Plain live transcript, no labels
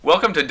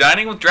welcome to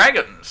Dining with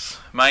Dragons.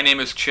 My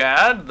name is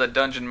Chad, the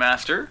Dungeon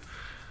Master.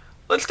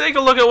 Let's take a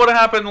look at what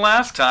happened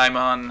last time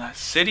on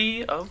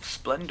City of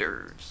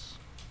Splendors.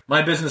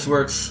 My business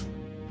works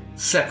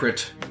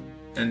separate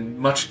and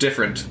much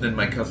different than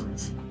my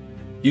cousin's.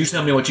 You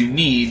tell me what you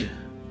need,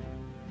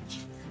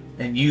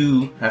 and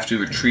you have to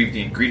retrieve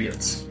the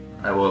ingredients.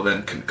 I will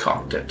then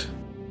concoct it.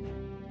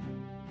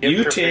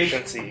 You take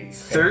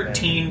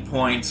 13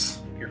 points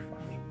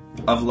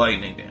of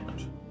lightning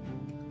damage.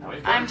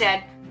 I'm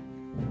dead.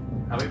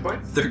 How many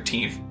points?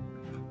 13.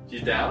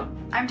 She's down?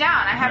 I'm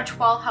down. I have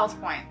 12 health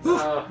points.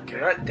 You're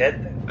not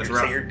dead then. That's You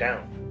rough. say you're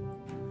down.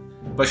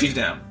 But she's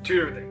down. Two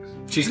different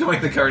things. She's going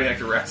to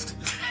cardiac arrest.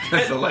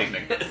 That's the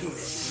lightning.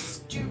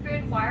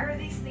 Stupid. Why are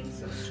these things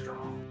so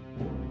strong?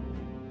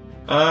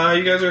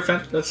 You guys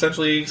are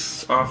essentially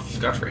off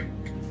scot-free.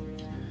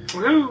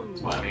 Woo!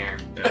 That's why I'm here.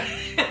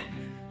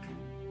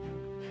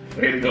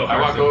 Way to go. I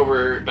walk Arthur.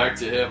 over back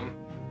to him.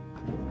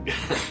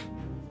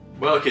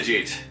 Well,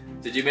 Khajiit,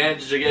 did you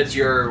manage to get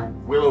your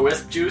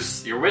will-o-wisp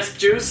juice? Your wisp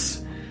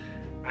juice?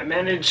 I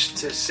managed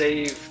to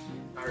save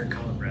our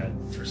comrade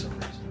for some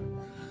reason.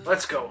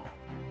 Let's go.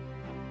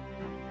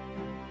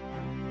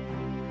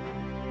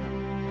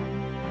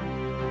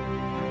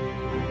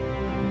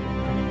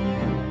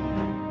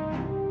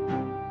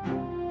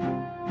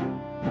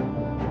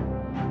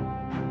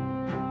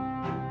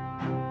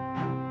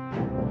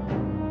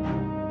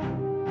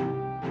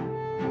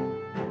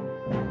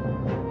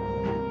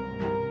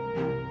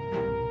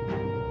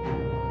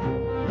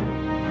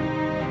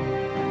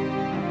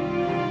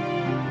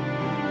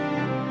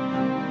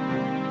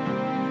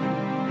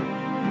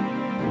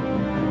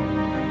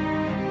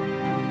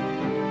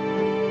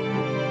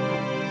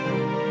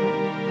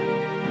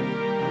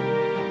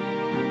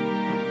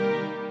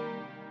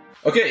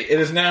 Okay, it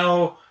is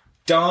now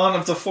dawn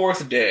of the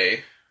fourth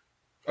day.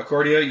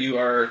 Accordia, you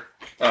are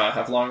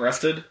have long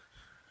rested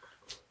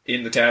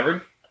in the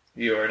tavern.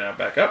 You are now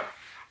back up.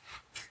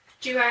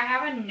 Do I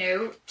have a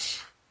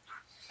note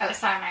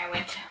outside my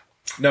window?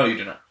 No, you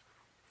do not.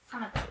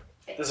 Son of a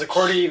bitch. Does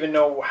Accordia even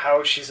know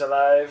how she's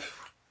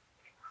alive?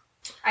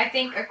 I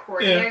think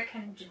Accordia Yeah.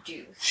 can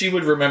deduce. She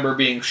would remember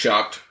being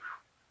shocked,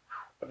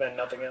 But then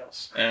nothing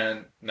else.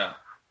 and no,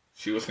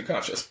 she was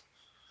unconscious.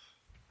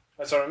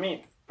 That's what I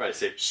mean. Probably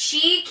say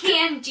She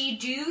can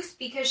deduce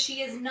because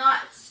she is not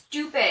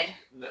stupid.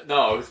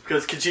 no, it's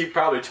because Khajiit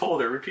probably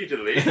told her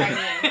repeatedly. I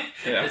mean,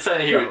 Yeah, It's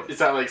something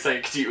it's not like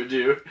something Khajiit would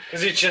do.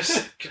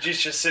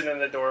 Khajiit's just sitting in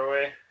the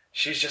doorway.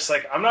 She's just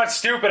like, I'm not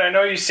stupid. I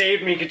know you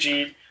saved me,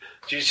 Khajiit.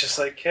 She's just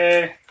like,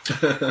 hey,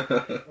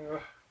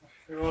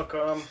 you're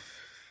welcome.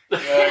 And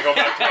then I go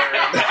back to my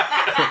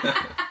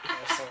room.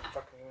 That's so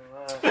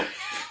fucking,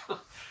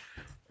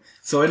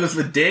 So it is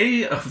the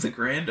day of the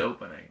grand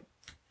opening.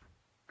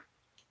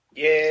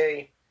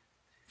 Yay.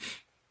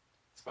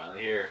 It's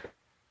finally here.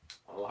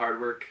 All the hard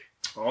work.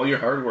 All your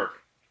hard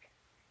work.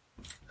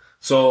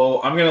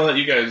 So I'm gonna let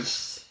you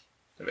guys,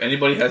 if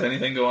anybody has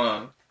anything going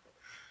on,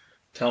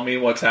 tell me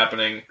what's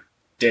happening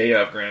day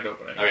of grand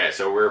opening. Okay,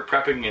 so we're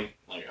prepping in.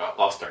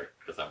 I'll start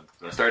because I'm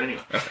going to start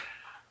anyway.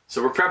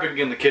 So we're prepping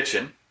in the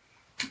kitchen.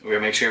 We're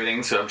gonna make sure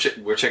everything. So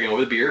we're checking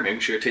over the beer, making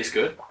sure it tastes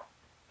good.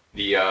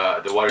 The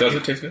water. Does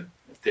it taste good?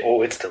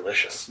 Oh, it's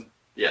delicious.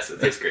 Yes,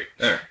 it tastes great.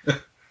 There.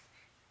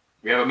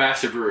 We have a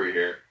master brewery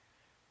here.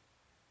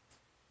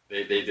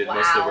 They did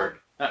most of the Wow.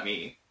 work. Not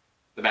me.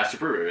 The master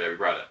brewer that we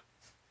brought in.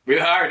 We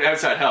hired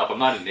outside help. I'm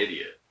not an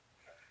idiot.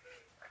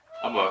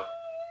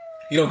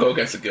 You don't go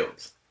against the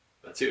guilds.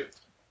 That too.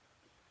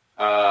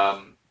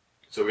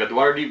 So we got the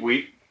Waterdeep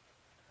Wheat.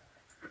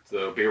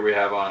 The beer we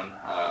have on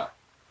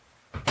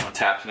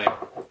tap tonight.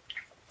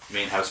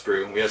 Main house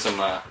brew. We have some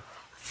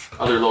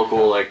other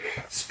local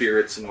like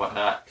spirits and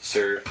whatnot to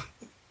serve.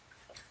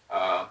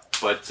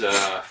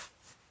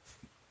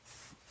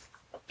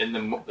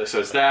 So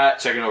it's that,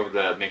 checking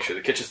over make sure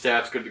the kitchen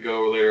staff's good to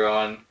go later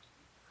on.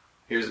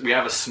 We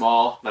have a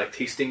small like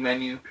tasting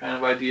menu kind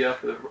of idea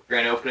for the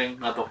grand opening,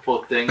 not the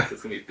full thing 'cause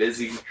it's gonna be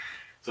busy.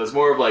 So it's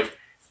more of like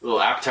little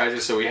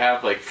appetizers. So we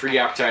have like free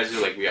appetizers,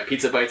 like we got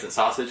pizza bites and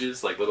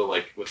sausages, like little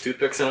like with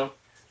toothpicks in them.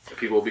 That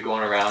people will be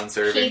going around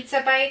serving.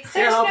 pizza bites?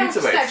 Yeah, There's little no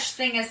pizza bites. such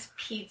thing as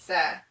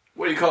pizza.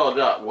 What do you call it?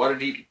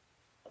 Waterdeep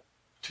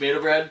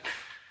tomato bread.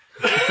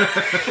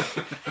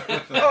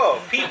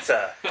 Oh,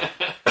 pizza.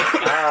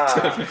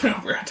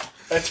 Brett.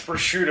 That's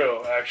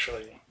prosciutto,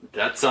 actually.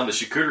 That's on the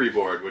charcuterie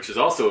board, which is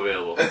also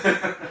available.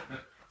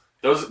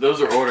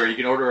 Those are order. You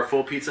can order a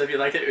full pizza if you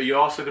like it, or you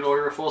also can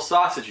order a full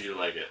sausage if you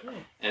like it.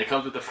 And it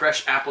comes with a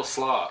fresh apple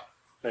slaw,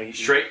 No, you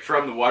straight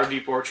from the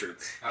Waterdeep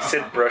orchards.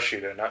 said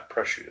prosciutto, not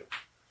prosciutto.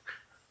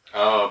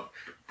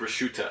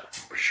 Prosciutto,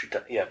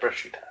 Prosciutto. Yeah,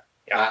 prosciutto.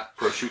 not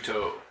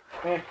prosciutto.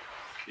 Eh.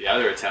 The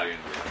other Italian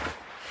word.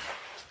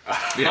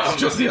 Yeah,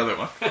 just the other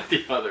one.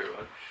 The other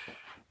one.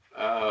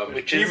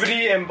 Which is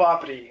Bibidi and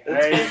boppity.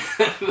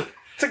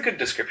 It's a good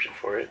description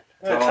for it.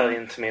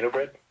 Italian tomato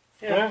bread.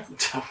 Yeah.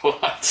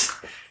 What?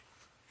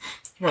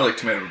 More like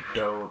tomato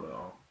dough,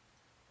 though.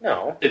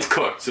 No, It's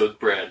cooked, so it's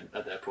bread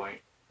at that point.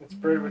 it's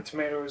bread with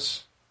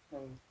tomatoes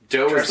and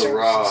Dough is dressings the and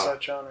raw.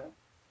 such on it.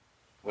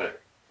 whatever.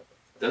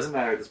 Doesn't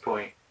matter at this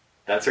point.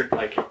 That's her.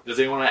 Like, does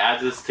anyone want to add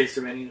to this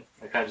taster menu?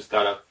 I kind of just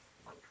thought up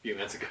a few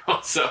minutes ago.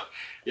 So,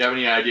 you have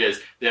any ideas?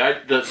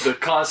 The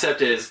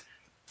concept is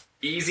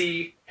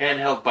easy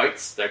handheld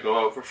bites that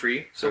go out for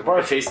free, so we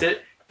can taste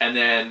it, and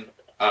then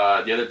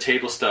the other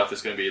table stuff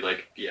is going to be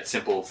like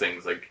simple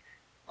things like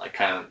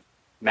kind of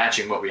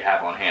matching what we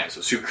have on hand.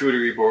 So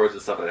charcuterie boards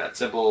and stuff like that.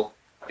 Simple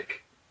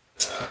like.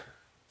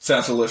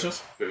 Sounds delicious.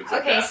 Foods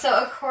like Okay, that.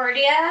 so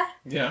Accordia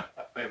Yeah.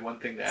 I have one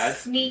thing to add.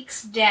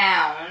 sneaks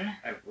down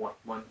I have one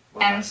and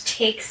last.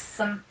 takes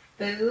some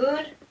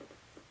food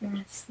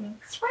and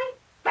sneaks right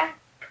back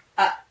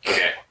up.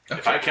 Okay.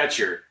 If I catch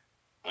her,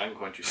 I'm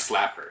going to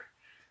slap her.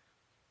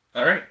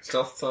 All right.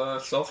 Stealth.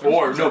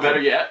 Or, no, better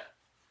yet,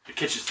 the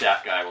kitchen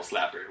staff guy will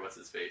slap her. What's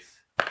his face?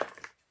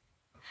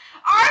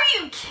 Are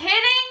you kidding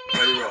How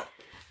do me? you roll?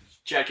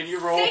 Chad, can you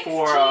roll 16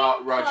 for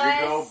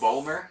Rodrigo plus-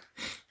 Bolmer?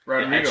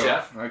 Rodrigo.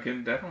 Yeah, chef. I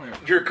can definitely.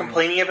 You're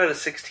complaining about a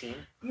 16?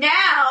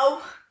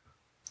 Now?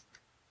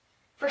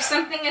 For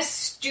something as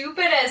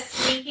stupid as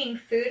sneaking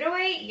food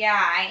away? Yeah,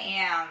 I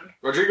am.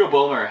 Rodrigo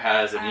Bolmer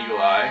has an eagle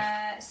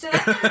eye, So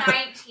that's a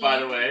 19. by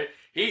the way.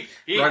 He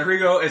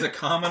Rodrigo is a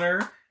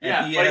commoner.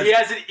 yeah, and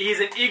but he's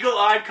an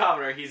eagle-eyed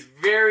commoner. He's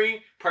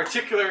very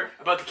particular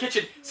about the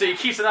kitchen, so he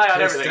keeps an eye on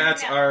his everything.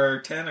 stats Yeah.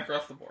 are 10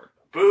 across the board.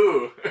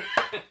 Boo!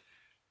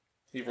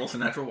 He rolls a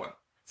natural 1.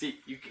 See,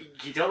 you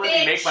don't let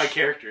me make Bitch. my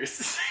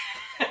characters.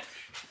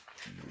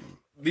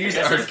 These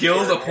That's are just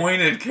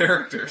guild-appointed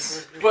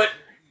characters. But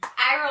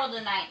I rolled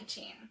a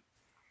 19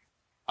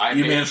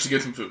 You managed to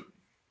get some food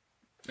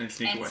and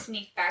sneak and away.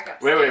 sneak back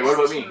up. Wait, what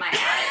about to me? my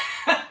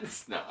attic.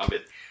 No, I'm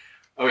it.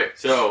 Okay,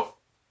 so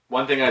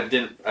one thing I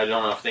don't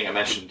know if I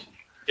mentioned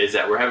is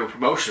that we're having a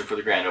promotion for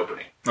the grand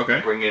opening. Okay.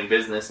 Bring in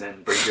business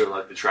and bring people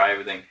like to try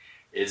everything.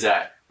 Is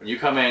that when you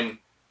come in,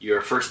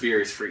 your first beer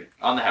is free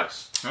on the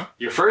house. Huh?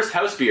 Your first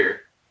house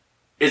beer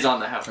is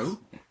on the house. Ooh.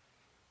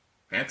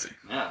 Fancy.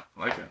 Yeah. I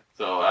like it.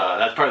 So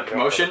that's part of the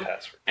promotion.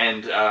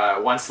 And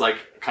once we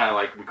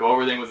go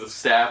over everything with the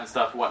staff and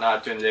stuff and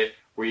whatnot during the day,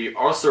 we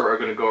also are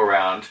going to go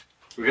around.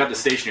 We've got the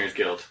Stationers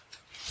Guild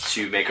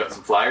to make up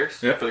some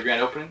flyers Yep. for the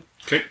grand opening.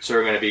 Okay. So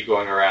we're going to be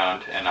going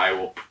around, and I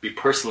will be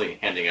personally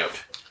handing out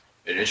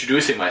and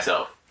introducing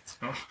myself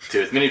Oh.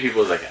 to as many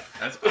people as I can.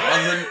 That's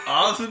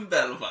Ozen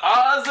Bellfire.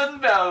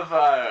 Ozen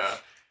Bellfire!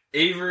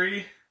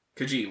 Avery,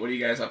 Khajiit, what are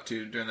you guys up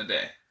to during the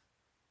day?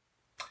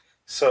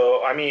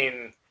 So, I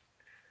mean,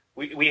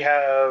 we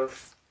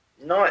have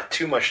not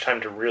too much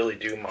time to really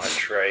do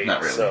much, right?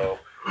 Not really. So,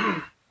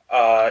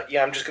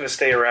 I'm just going to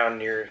stay around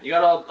near... You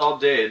got all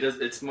day.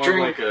 It's more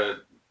During- like a...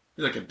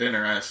 Like a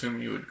dinner, I assume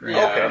you would grant.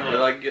 Yeah, Okay.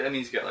 like, that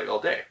means you got like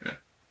all day. Yeah.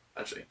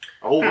 Actually.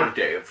 A whole work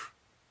day of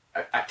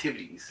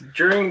activities.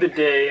 During the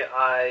day,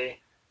 I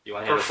You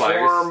want to handle flyers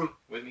perform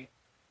with me?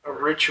 a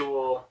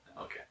ritual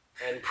Okay.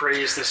 and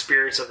praise the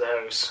spirits of the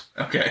house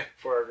Okay.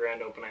 for our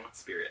grand opening.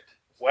 Spirit.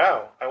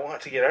 Wow, I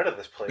want to get out of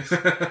this place.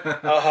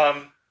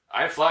 I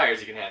have flyers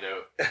you can hand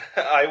out.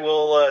 I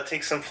will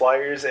take some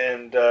flyers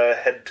and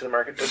head to the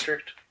market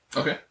district.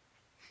 Okay.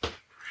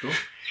 Cool.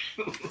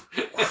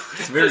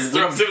 It's a very, Just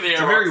throw them in the it's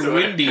air, a very walks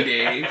away. windy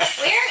day.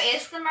 Where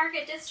is the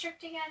market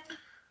district again?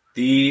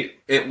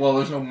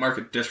 There's no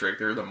market district.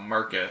 There's a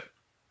market.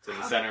 It's in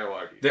the center of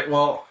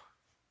Waterdeep.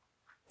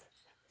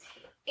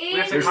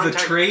 have to There's the contact-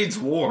 trades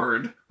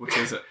ward, which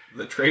is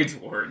the trades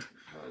ward,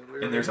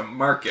 and there's a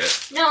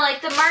market. No,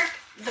 like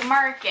the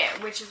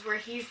market, which is where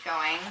he's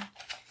going.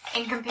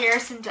 In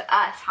comparison to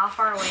us, how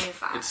far away is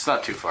that? It's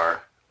not too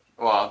far.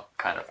 Well,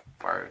 kind of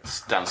far.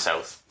 It's down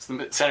south. It's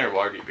the center of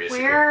Waterdeep,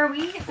 basically. Where are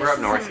we? We're up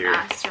north isn't here.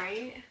 Us,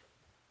 right?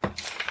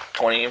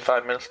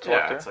 25 minutes to walk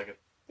Yeah, there. it's like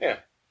a...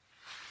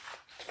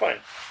 It's fine.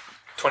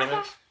 20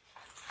 minutes?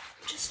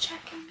 Just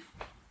checking.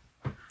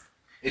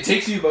 It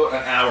takes you about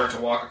an hour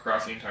to walk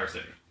across the entire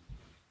city.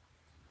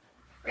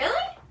 Really?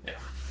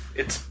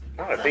 It's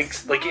not a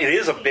That's big... Like, it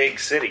is a big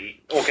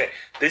city. Okay,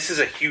 this is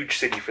a huge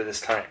city for this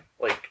time.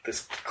 Like,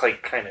 this kind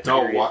of... It's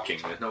all period. walking.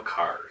 There's no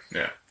cars.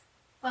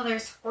 Well,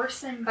 there's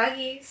horse and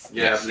buggies.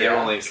 Yeah, but they're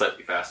Yeah. only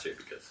slightly faster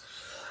because...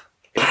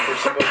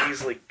 Horse and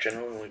buggies, like,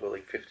 generally only go,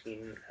 like,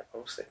 15 at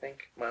most, I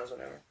think, miles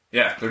an hour.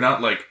 Yeah, they're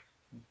not like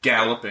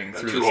galloping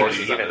through Two the horses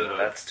city. under Even the hood.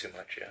 that's too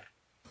much, yeah.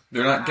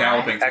 They're not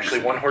galloping. through Actually,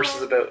 the one city. horse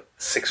is about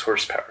 6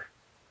 horsepower.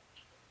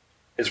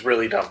 It's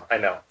really dumb, I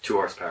know. 2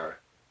 horsepower.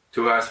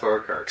 2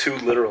 horsepower carts. 2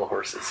 literal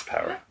horses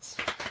power.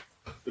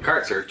 The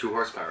carts are 2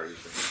 horsepower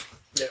usually.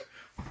 You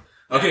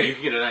Okay,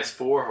 can get a nice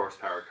 4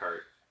 horsepower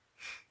cart.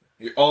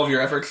 all of your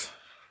efforts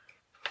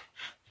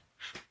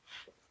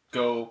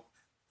go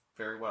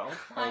very well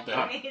all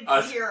day. It's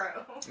Us-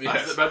 0.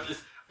 Yes.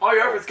 All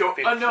your efforts go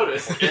 15.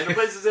 unnoticed and the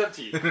place is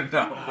empty. no,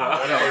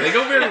 they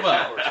go very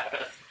well.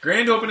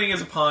 Grand opening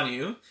is upon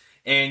you,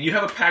 and you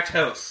have a packed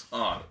house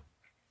on.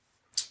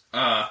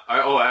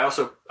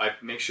 I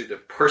make sure to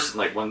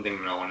one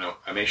thing I want to know.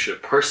 I make sure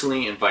to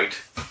personally invite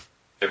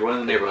everyone in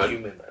the neighborhood.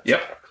 Human, that's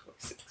Yep. approximately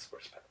 6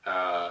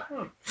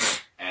 horsepower.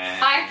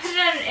 And I put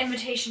out an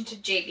invitation to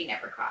JB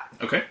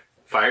Nevercaught. Okay.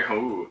 fire.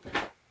 Ooh,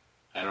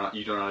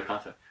 you don't know the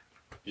concept.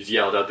 You just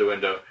yelled out the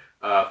window.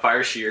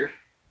 Fire Shear.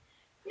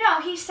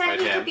 No, he said Right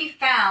he hand. could be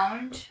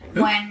found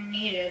when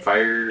needed.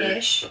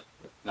 Fire-ish. Ish.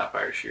 Not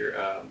Fire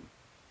Shear.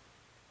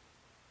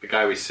 The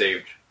guy we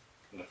saved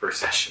in the first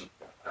session.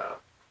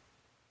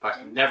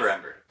 Never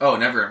Ember. Oh,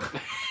 never Ember.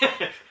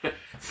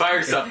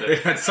 Fire something. It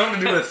had something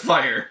to do with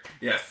fire.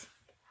 Yes.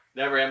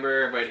 Never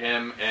Ember, invite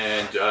him,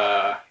 and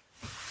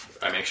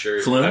I make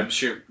sure. Floon? I'm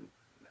sure.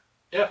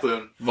 Yeah,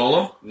 Floon.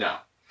 Volo? No.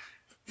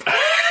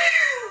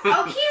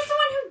 Oh, he's the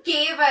one who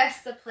gave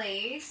us the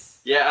place.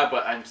 Yeah,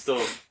 but I'm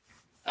still.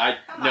 Come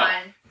no,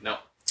 on. no.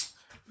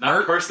 Not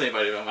Mert? personally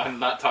invited him. I'm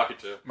not talking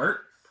to him.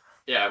 Mert?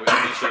 Yeah, we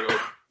make sure to.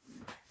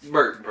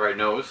 Mert probably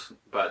knows,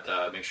 but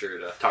make sure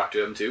to talk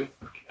to him too.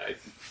 I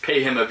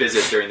pay him a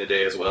visit during the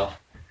day as well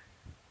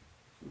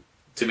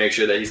to make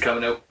sure that he's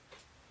coming out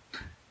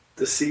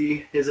to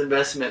see his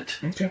investment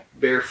Okay.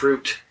 bear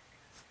fruit.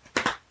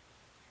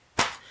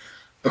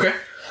 Okay.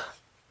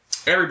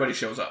 Everybody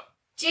shows up.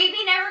 JB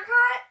never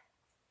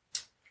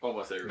caught?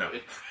 Almost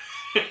everybody.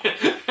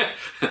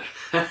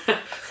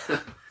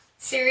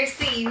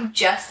 Seriously, you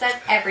just said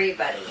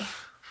everybody.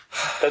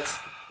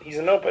 He's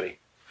a nobody.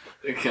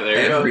 Okay,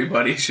 there you go.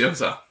 Everybody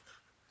shows up.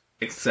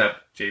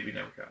 Except JB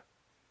Nevercott.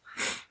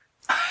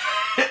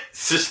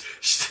 It's just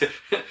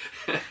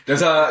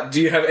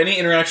Do you have any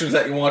interactions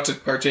that you want to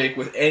partake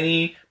with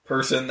any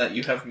person that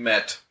you have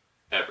met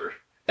ever.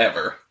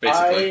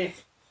 basically?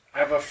 I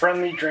have a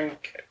friendly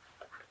drink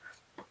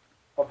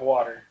of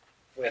water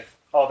with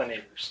all the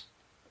neighbors.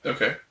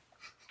 Okay.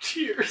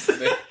 Cheers.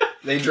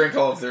 They drink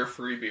all of their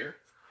free beer.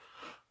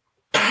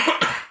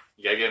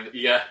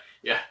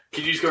 Yeah.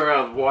 Could you just go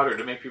around with water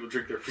to make people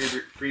drink their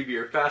free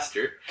beer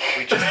faster?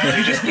 We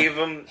just gave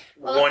them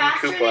Well, the one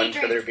faster they coupon for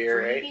drink their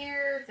beer, free right?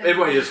 beer, the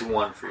Everybody just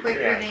one free quicker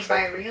beer. Yeah, they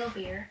exactly. buy real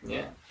beer.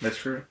 Yeah. That's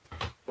true.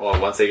 Well,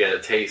 once they get a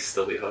taste,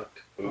 they'll be hooked.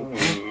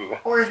 Ooh.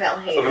 Or they'll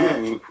hate it.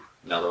 Ooh.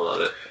 No, they'll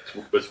love it.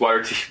 It's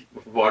water deep.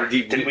 Water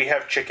deep. Did we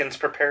have chickens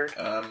prepared?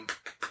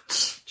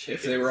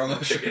 If they were on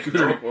the Chicken.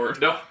 charcuterie board.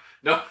 No.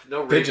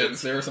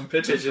 Pigeons. There were some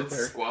pigeons. Pigeons.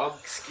 prepared. Squab.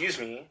 Excuse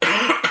me.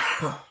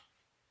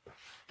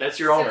 That's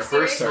your own So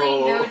seriously,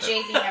 personal. no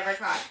JB never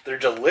caught. They're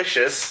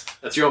delicious.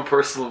 That's your own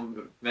personal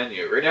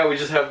menu. Right now, we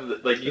just have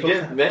you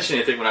didn't mention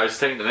anything when I was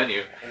saying the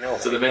menu, I know.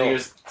 so the I know. menu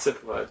is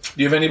simplified. Do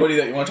you have anybody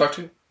that you want to talk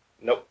to?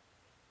 Nope.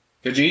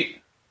 Khajiit?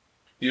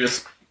 You're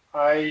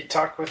I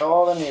talk with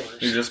all the neighbors.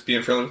 just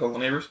being friendly with all the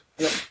neighbors?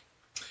 Yep.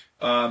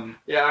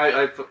 Yeah,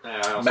 I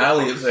also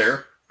Mally is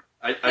there.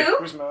 I Who?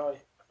 Who's Molly?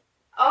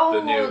 Oh,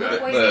 The new guy. the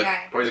poison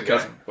guy. poison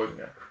Cousin. Poison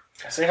guy.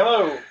 I say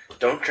hello,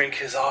 Don't drink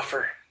his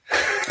offer.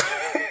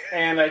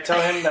 and I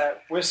tell him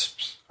that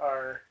wisps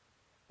are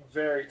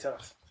very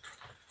tough.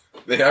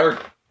 They are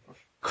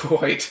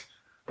quite.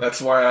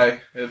 That's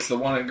why it's the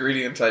one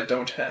ingredient I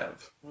don't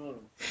have.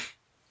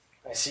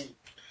 I see.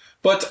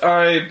 But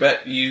I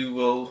bet you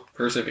will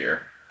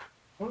persevere.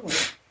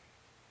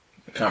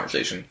 The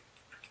conversation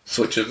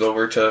switches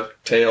over to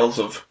tales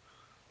of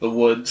the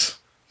woods.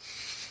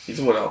 He's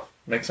a wood elf.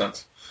 Makes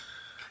sense.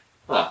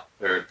 Oh,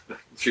 they're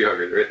tree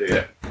huggers right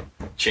there.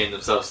 Yeah. Chain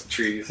themselves to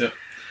trees.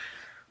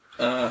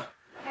 Yeah.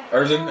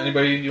 Arzen,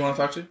 anybody you want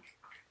to talk to?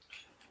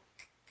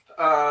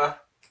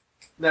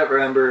 Never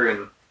Ember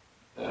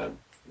and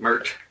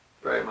Mert,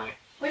 probably my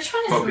Which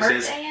one is focus Mert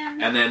is.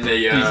 AM? And then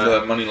He's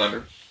the money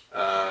lender.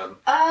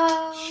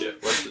 Oh.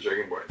 Shit, what's the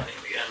Dragonborn name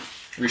again?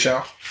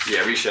 Rishao?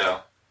 Yeah,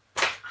 Rishao.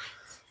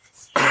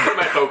 One of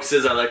my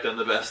focuses, I like them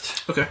the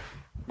best. Okay.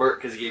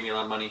 Mert, because he gave me a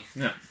lot of money.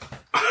 Yeah.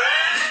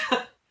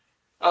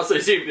 Also,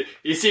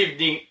 he seemed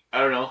neat. I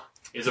don't know.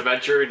 He's a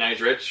venture, now he's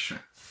rich.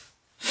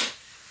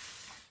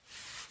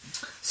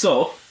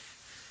 So,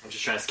 I'm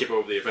just trying to skip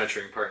over the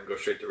adventuring part and go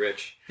straight to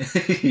rich.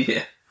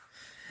 yeah.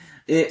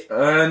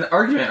 An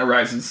argument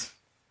arises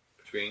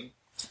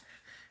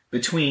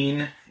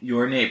between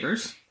your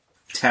neighbors,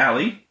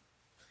 Tally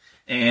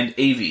and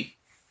Avi.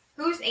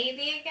 Who's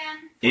Avi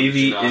again?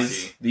 Avi Genasi.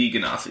 is the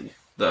Ganassi,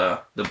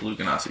 the blue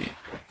Ganassi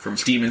from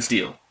Steam and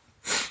Steel.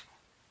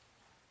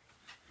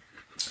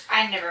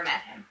 I never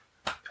met him.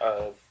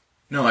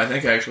 No, I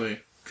think actually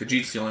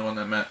Khajiit's the only one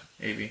that met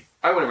Avi.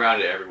 I went around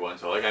to everyone,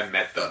 so I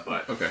met them,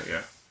 but Okay,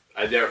 yeah.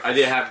 I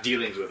didn't have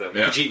dealings with them.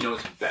 Yeah. Khajiit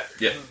knows him better.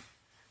 Yeah.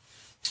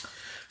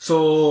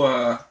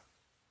 So,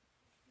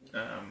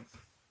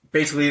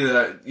 basically,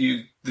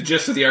 the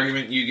gist of the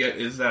argument you get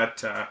is that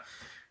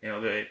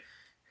the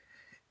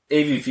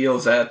Avi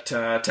feels that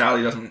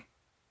Tally doesn't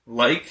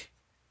like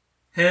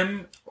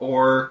him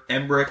or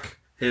Embrick,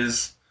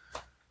 his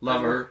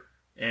lover,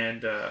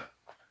 and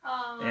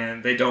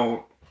they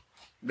don't.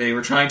 They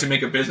were trying to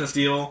make a business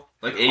deal.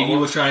 Like Avi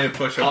was trying to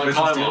push a Calling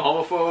business him a deal.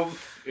 homophobe,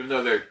 even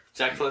though they're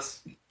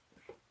sexless.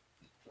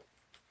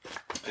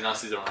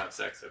 Genasi don't have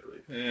sex, I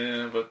believe.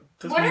 Yeah, but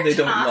doesn't What mean are they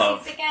don't Genasi's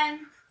love.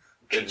 again?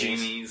 The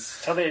genies.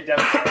 That's how they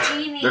identify.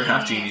 Genies. They're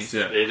half genies.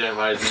 Yeah. They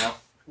identify as male.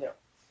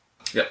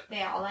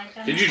 They all like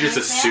them. Did you just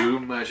as male?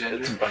 assume my gender?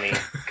 It's funny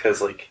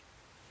because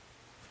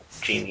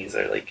genies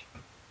are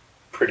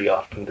pretty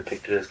often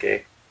depicted as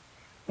gay.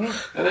 Are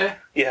they?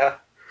 Yeah.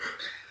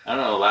 I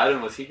don't know.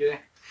 Aladdin, was he gay?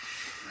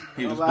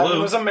 He was Aladdin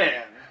blue. was a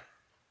man.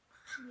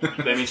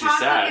 That means she's talking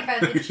sad.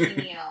 about the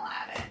genie and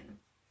Aladdin.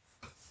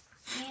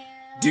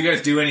 Do you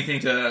guys do anything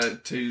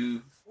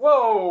to?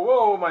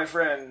 Whoa, my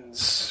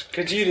friends.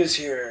 Khajiita's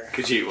here.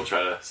 Khajiit will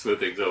try to smooth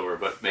things over,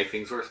 but make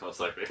things worse, most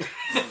likely.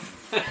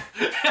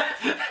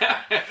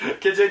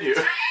 Continue.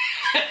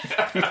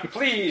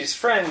 Please,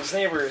 friends,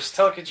 neighbors,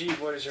 tell Khajiit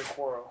what is your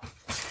quarrel.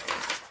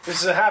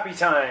 This is a happy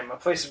time, a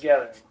place of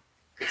gathering.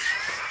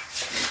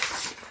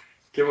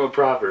 Give him a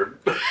proverb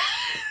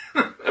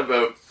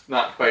about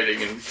not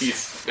fighting and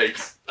peace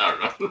makes. I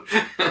don't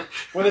know.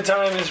 When the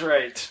time is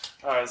right.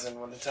 Arzen,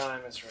 when the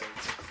time is right.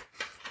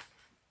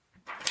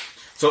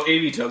 So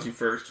Avi tells you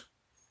first.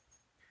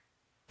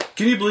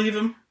 Can you believe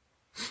him?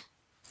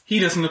 He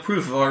doesn't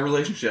approve of our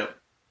relationship.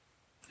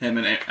 Him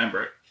and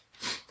Embrick.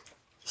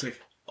 It's like,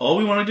 all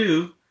we want to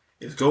do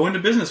is go into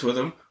business with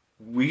him.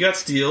 We got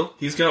steel.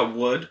 He's got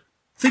wood.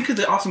 Think of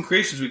the awesome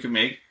creations we could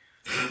make.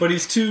 But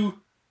he's too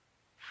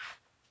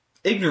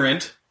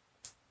ignorant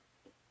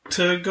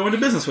to go into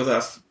business with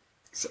us.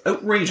 It's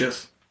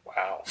outrageous.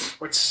 Wow.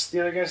 What's the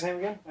other guy's name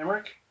again?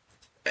 Emmerich?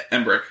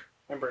 Embrick.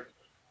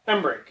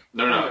 Embrick.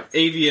 No.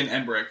 Avi and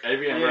Embrick.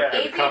 Avi and Yeah. Rick are the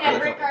Avi and couple.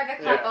 Embrick are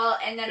the couple,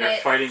 and then They're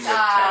it's fighting with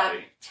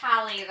Tally.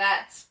 Tally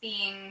that's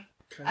being...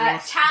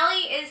 Tally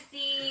is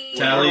the...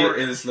 Tally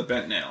is the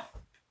bent nail.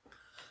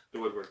 The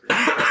woodworker.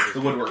 The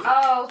woodworker.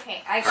 Oh,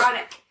 okay. I got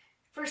it.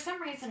 For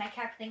some reason, I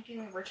kept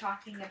thinking we were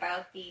talking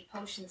about the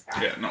potions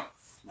guy. Yeah, no.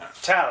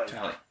 Tally.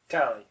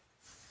 Tally.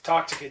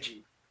 Talk to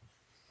Khajiit.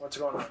 What's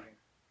going on here?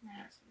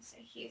 I was going to say,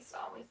 he's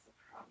always the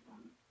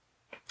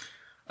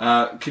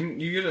problem. Can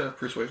you get a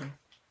persuasion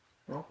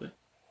roll, please?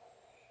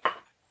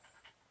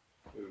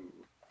 Ooh,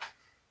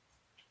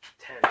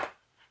 10.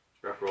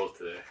 rough rolls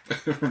today.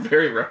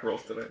 Very rough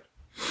rolls today.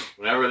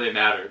 Whenever they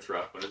matter, it's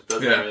rough. When it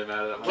doesn't Yeah. really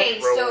matter that much. Okay,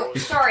 What so,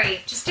 rolls?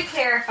 sorry, just to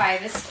clarify,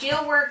 the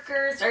steel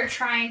workers are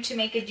trying to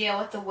make a deal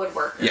with the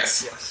woodworkers.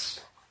 Yes.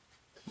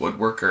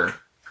 Woodworker.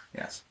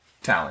 Yes.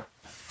 Tally.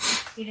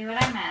 You knew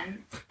what I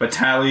meant. But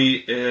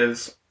Tally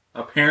is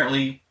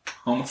apparently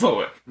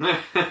homophobic.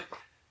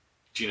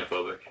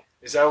 Genophobic.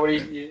 Is that what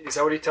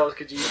he tells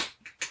Khajiit?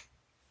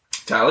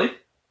 Tally?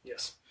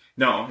 Yes.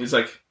 No, he's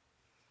like,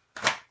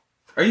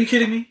 are you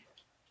kidding me?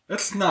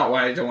 That's not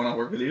why I don't want to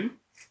work with you.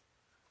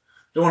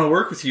 I don't want to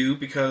work with you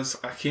because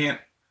I can't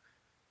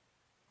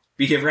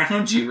be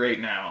around you right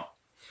now.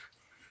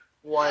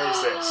 Why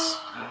is this?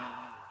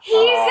 He's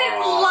in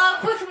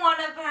love with one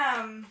of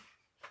them.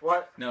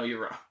 What? No,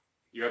 you're wrong.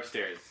 You're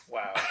upstairs.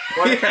 Wow.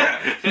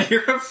 Yeah,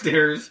 you're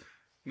upstairs,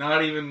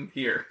 not even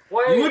here.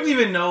 Why? You wouldn't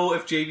even know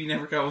if JB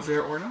Nevercut was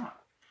there or not.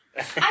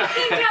 I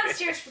came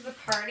downstairs for the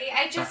party.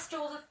 I just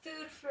stole the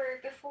food for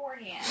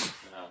beforehand.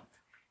 No.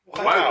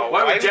 Wow.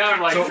 Why would would down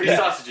you like do 3 that?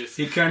 sausages?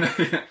 He kind of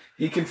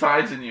he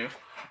confides in you.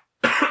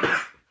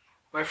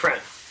 My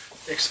friend,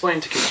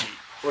 explain to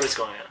Khajiit what is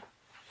going on.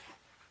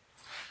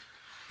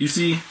 You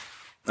see,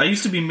 I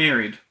used to be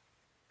married.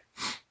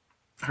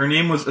 Her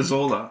name was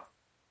Azola,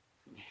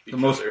 the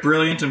most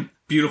brilliant and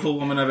beautiful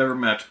woman I've ever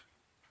met.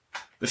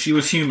 But she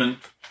was human.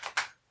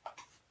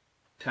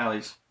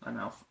 Tallies. I'm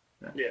elf.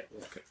 Yeah.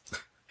 Okay.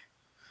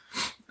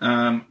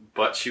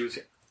 But she was.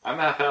 I'm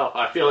half elf.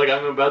 I feel like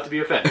I'm about to be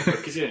offended.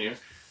 But continue.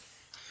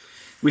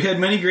 We had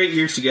many great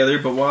years together,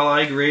 but while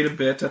I grayed a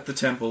bit at the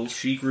temple,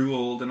 she grew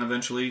old and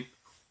eventually...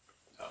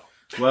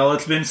 Well,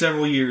 it's been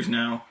several years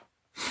now,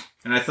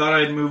 and I thought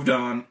I'd moved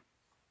on.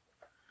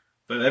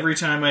 But every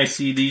time I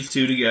see these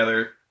two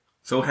together,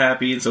 so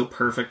happy and so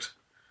perfect,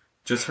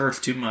 just hurts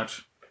too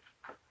much.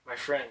 My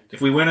friend.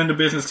 If we went into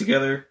business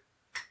together,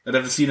 I'd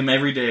have to see them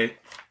every day.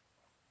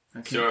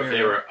 I can't So if bear they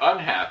it. were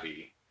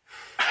unhappy.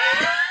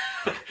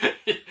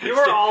 You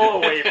were all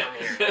away from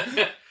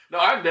here. No,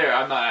 I'm there.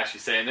 I'm not actually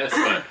saying this,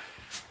 but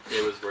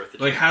it was worth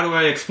it. Like, how do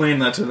I explain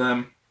that to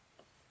them?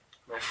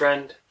 My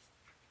friend,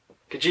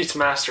 Khajiit's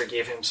master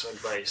gave him some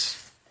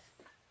advice.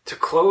 To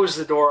close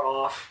the door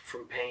off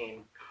from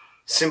pain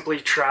simply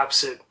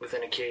traps it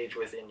within a cage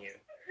within you.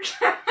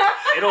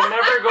 It'll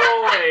never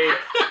go away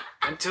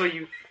until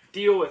you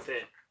deal with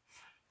it.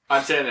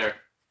 I'm saying there.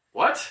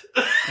 What?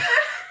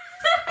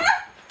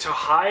 To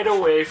hide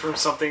away from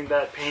something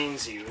that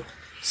pains you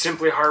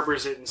simply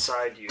harbors it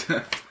inside you.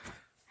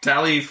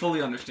 Tally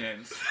fully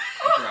understands.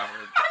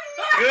 Robert.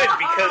 Good,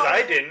 because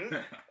I didn't. No,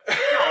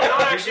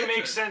 that actually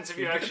makes sense if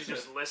you actually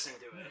just listen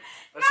to it.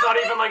 That's not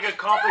even like a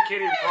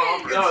complicated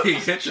problem. No, He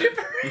gets it.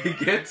 He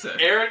gets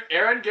it.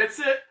 Aaron gets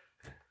it.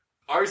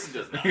 Arson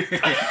does not.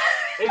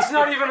 It's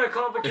not even a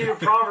complicated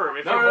proverb.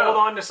 If No, you no, hold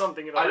no. on to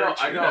something, it'll I know.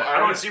 hurt I you. know. I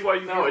don't see why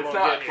you No, people it's won't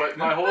not. get But it.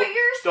 my whole. But you're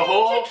the saying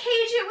whole. to cage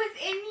it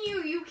within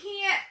you. You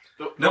can't.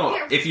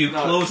 No, if you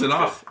No. close it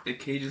off, it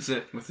cages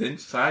it within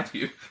inside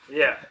you,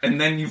 Yeah. and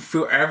then you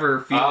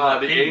forever feel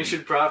that The pain.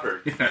 ancient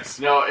proverb. Yes.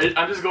 No,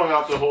 I'm just going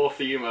off the whole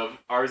theme of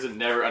Arson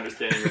never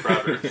understanding your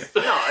proverbs.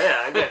 No,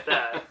 yeah, I get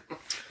that.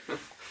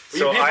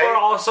 So you people I- are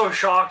all so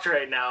shocked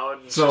right now,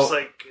 and it's So- just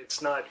like,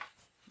 it's not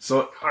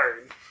So,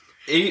 hard.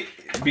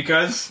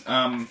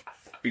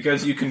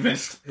 because you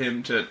convinced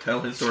him to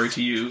tell his story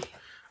to you,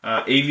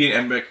 Avi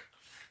and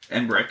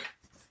Embrick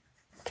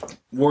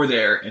were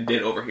there and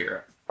did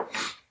overhear it.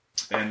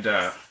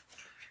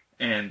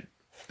 and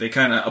they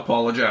kind of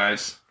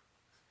apologize,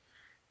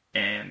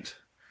 and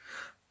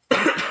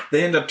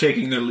they end up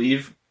taking their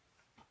leave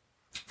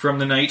from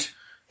the night,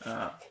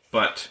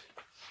 but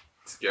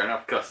Scaring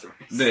off customers.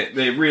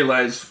 they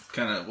realize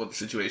kind of what the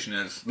situation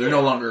is. They're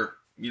no longer,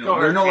 No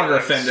they're no hard longer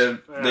feelings.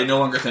 offended. Yeah. They no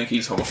longer think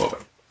he's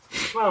homophobic.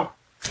 Well,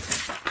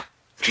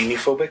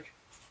 Genie-phobic?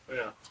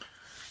 yeah.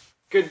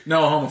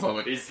 No,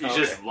 homophobic. He's Okay.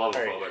 just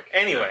love-phobic. All right.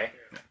 Anyway,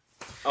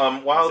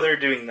 while they're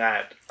doing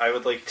that, I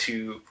would like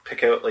to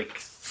pick out like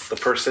the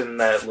person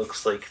that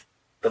looks like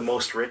the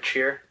most rich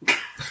here,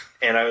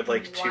 and I would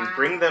like to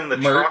bring them the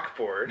Mert.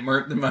 chalkboard.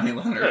 Mert the money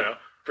lender. No,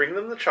 bring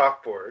them the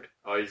chalkboard.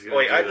 Oh, he's gonna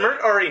Wait, do that.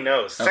 Mert already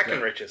knows. Second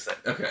Okay. richest then.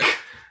 Okay.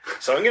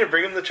 So I'm going to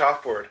bring him the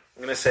chalkboard.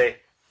 I'm going to say,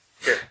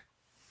 here.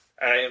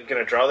 I am going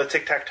to draw the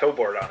tic-tac-toe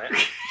board on it.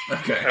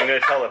 Okay. I'm going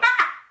to tell him,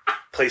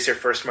 place your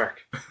first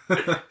mark.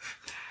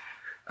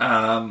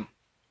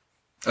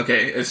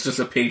 Okay, it's just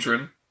a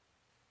patron.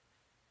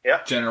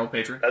 Yeah. General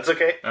patron. That's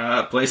okay.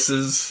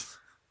 Places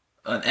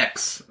an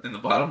X in the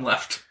bottom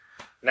left.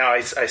 Now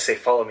I say,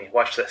 follow me.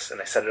 Watch this. And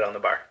I set it on the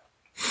bar.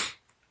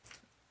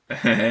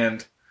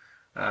 And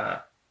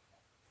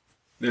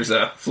there's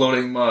a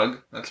floating mug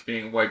that's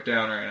being wiped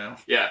down right now.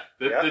 Yeah,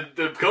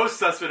 the ghost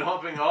that's been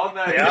humping all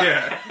night.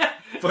 Yeah.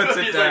 Puts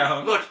it He's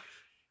down. Like, look,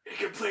 you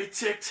can play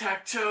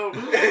tic-tac-toe.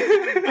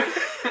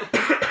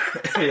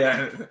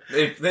 Yeah,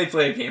 they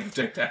play a game of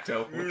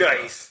tic-tac-toe.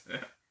 Nice. Yeah.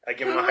 I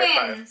give him Who a high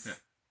five. wins?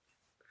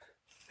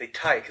 They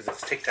tie because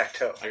it's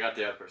tic-tac-toe. I got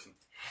the other person.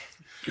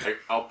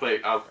 I'll do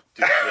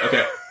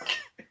Okay.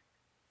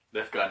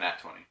 They've got nat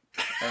 20.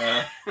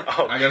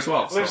 Oh, I got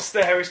 12. So. Lifts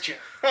the house chair.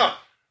 huh.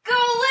 Go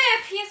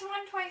Liv! He's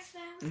won twice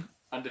now.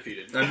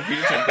 Undefeated.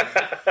 Undefeated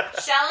champion.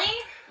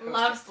 Shelly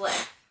loves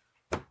Liv.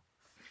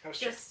 House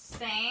chair. Just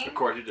saying. Of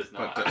course, he does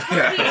not. But, He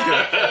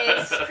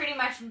is pretty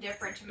much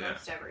indifferent to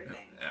most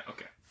everything. Yeah,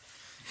 okay.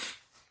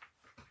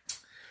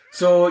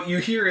 So you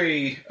hear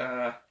a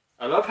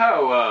I love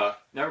how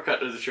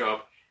Nevercut doesn't show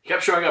up. He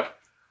kept showing up.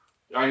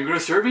 Are you going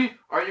to serve me?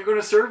 Are you going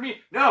to serve me?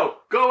 No!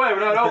 Go away, we're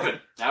not open.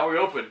 Now we're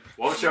open.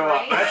 Won't show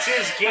up. Right. That's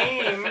his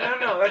game.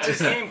 No, that's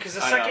his game. Because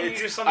the I know, second you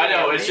it's- do something I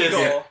know, it's just-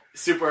 illegal,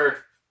 Super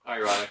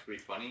ironically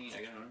funny.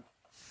 I don't know.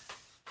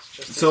 it's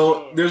just his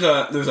so game.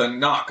 there's a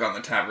knock on the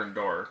tavern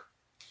door.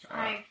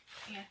 I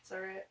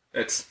answer it.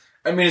 It's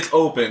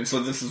open, so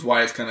this is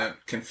why it's kind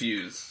of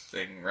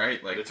confusing,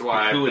 right? Like That's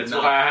why who would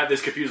knock? I had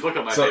this confused look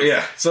on my So face.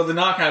 yeah, so the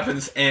knock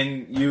happens,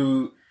 and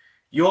you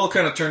all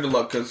kind of turn to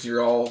look because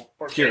you're all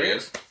Okay.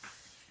 curious,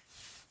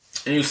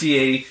 and you see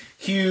a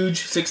huge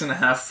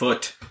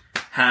 6.5-foot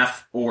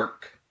half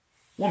orc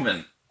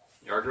woman.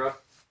 Yardra?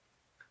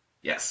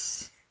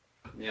 Yes,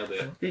 Nailed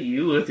it. look at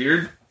you with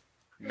your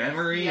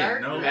memory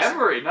and notes.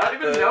 Memory, not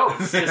even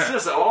notes. It's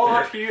just all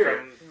up here.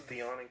 From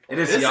the awning It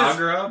is This is-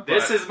 Yagra. But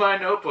This is my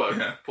notebook.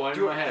 Yeah.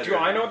 Pointing my head. Do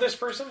I know this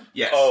person?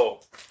 yes. Oh,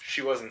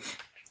 she wasn't.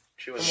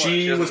 She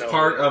She was doesn't know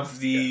part her. of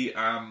the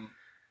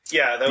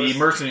Yeah, that the was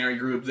mercenary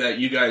group that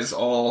you guys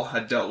all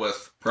had dealt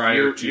with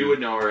prior to You would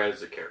know her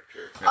as a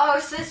character. Oh,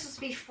 so this was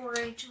before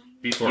I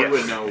joined. before. You Yes.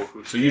 would know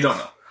who So you don't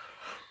know.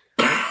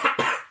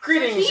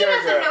 Greetings, He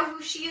doesn't Yarga. know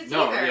who she is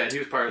No, either. yeah, he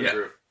was part of Yeah. the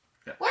group.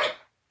 What?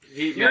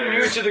 You're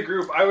new to the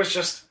group. I was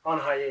just on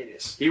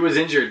hiatus. He was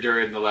injured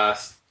during the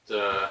last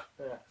Yeah.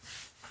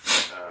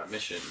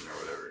 mission or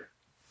whatever.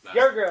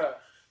 Yarga!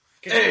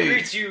 Khajiit Hey.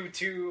 greets you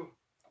to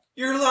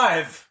You're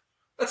alive.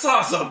 That's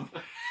awesome.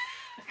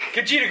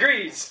 Khajiit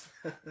agrees.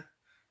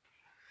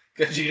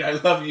 Khajiit, I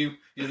love you,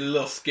 you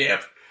little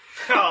scamp.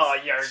 Oh,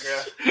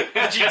 Yarga.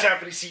 Khajiit's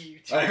happy to see you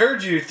too. I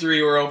heard you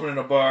three were opening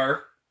a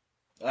bar.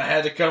 I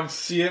had to come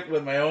see it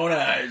with my own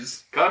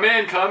eyes. Come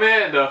in.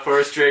 The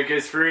first drink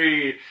is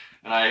free.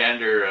 And I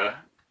hand her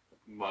a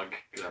mug.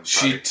 'Cause I'm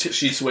probably-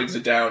 She swigs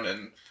it down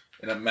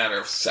in a matter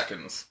of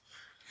seconds.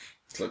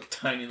 It's like a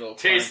tiny little.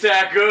 Tastes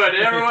that good.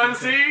 Everyone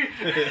see?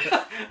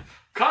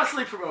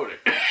 Constantly promoting.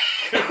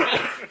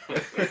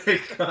 Constantly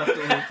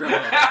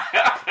promoting.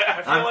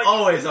 I feel I'm like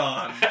always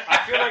on. I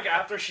feel like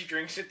after she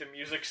drinks it, the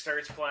music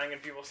starts playing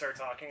and people start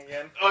talking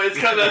again. Oh, it's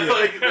kind of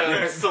like the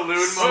Yeah.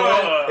 saloon So,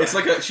 mode. it's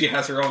like she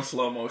has her own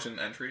slow motion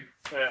entry.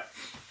 Yeah.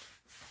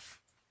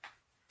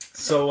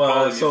 So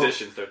While the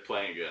musicians start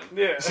playing again.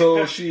 Yeah.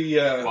 so she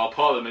While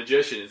Paul the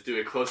magician is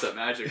doing close-up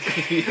magic.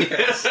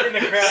 yes. In the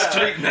crowd.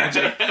 Street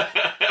magic.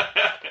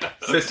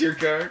 Is this your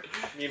card?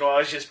 Meanwhile,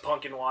 it's just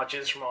punkin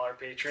watches from all our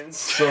patrons.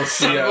 So she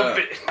Son of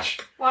a bitch.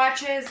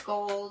 Watches,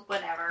 gold,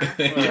 whatever.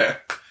 yeah.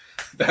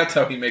 That's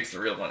how he makes the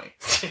real money.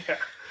 Yeah.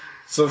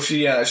 So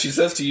she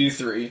says to you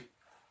three,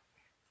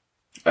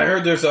 I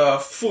heard there's a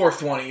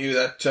fourth one of you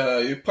that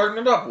you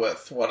partnered up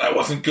with. What, I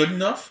wasn't good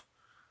enough?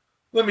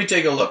 Let me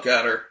take a look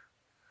at her.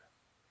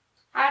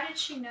 How did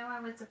she know I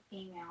was a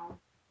female?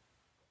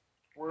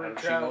 How Word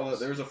did she know that travels.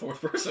 there was a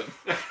fourth person?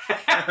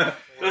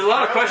 There's a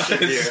lot of I questions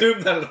here.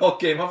 assumed that it all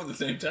came up at the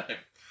same time.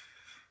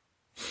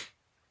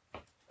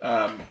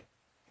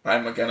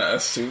 I'm gonna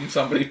assume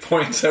somebody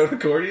points out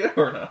Accordia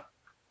or not.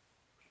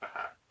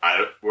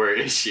 Where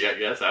is she, I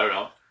guess? I don't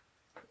know.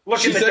 Look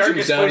She at the said she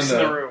was darkest down place in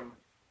in the- the room.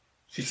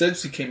 She said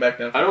she came back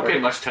down. I don't pay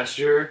much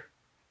attention to her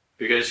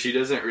because she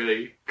doesn't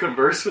really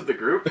converse with the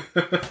group,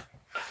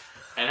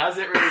 and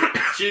hasn't really.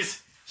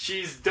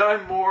 She's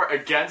done more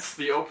against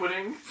the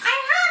opening.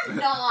 I have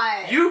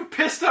not. You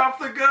pissed off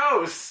the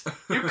ghost.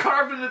 You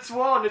carved in its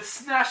wall and it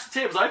smashed the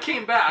tables. I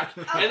came back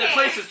and the Okay.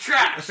 place was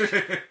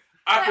trashed.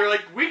 After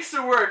like weeks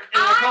of work,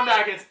 and I come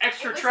back and it's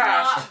extra It was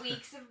trashed. not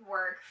weeks of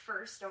work,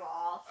 first of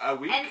all. A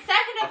week? And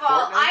second of A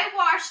all, fortnight? I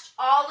washed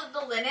all of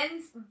the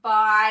linens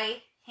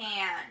by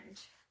hand.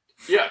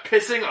 Yeah,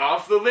 pissing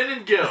off the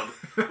linen guild.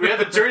 We had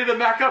to dirty them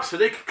back up so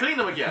they could clean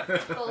them again.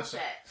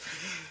 Bullshit.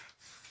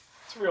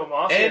 It's a real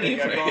mafia they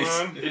got going Anyways.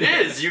 on. It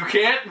is. You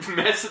can't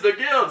mess with the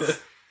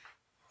guilds.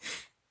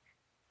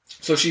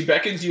 So she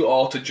beckons you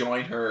all to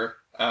join her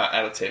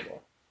at a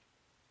table.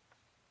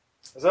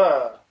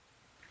 Huzzah.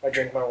 I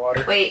drink my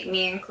water. Wait,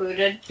 me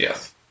included?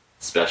 Yes.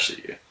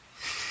 Especially you.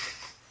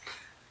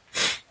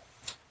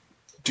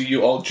 Do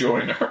you all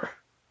join her?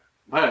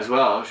 Might as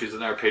well. She's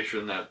another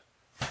patron that.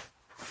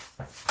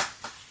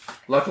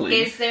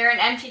 Luckily, Is there an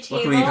empty table?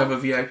 luckily you have a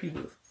VIP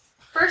booth.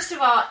 First of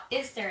all,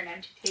 is there an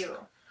empty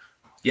table?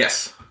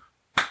 Yes,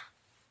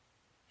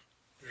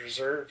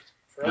 Reserved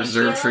for us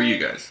reserved for you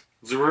guys.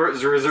 It's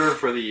reserved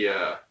for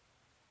the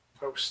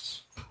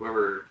hosts.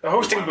 whoever The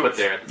hosting we wanna booth. put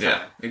there at the Yeah,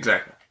 time.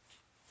 exactly.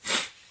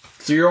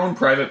 So your own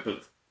private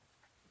booth.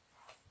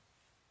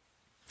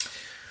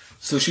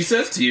 So she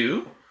says to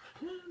you,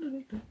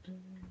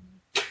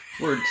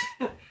 words.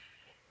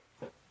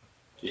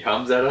 He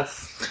hums at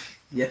us.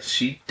 Yes,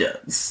 she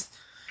does.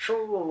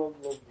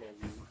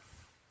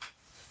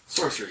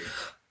 Sorcery.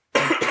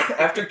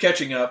 After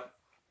catching up,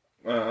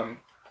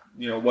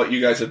 what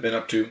you guys have been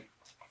up to,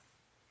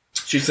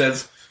 she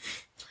says,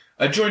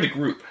 I joined a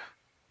group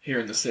here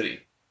in the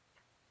city.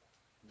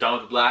 Done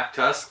with the black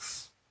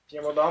tusks.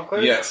 Diamo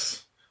Domclair?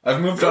 Yes.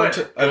 I've moved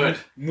Good,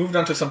 I've moved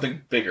on to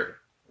something bigger.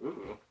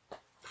 Ooh.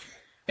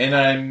 And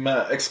I'm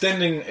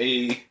extending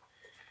a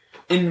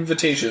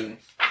invitation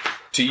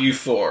to you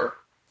four.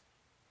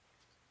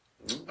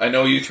 I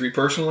know you three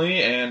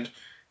personally, and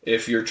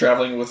if you're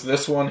traveling with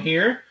this one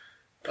here,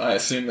 I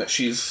assume that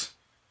she's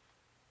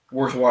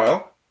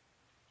worthwhile.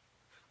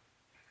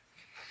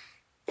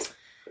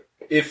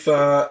 If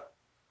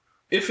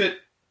it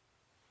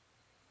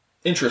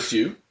interests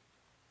you,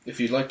 if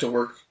you'd like to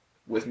work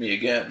with me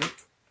again,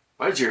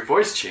 Why did your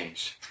voice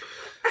change?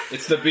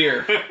 it's the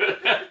beer.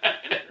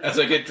 As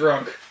I get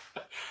drunk,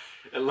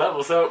 It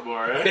levels out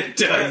more, eh? it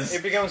does.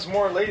 It becomes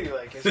more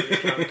ladylike as you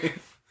get drunk.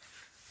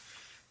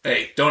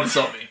 Hey, don't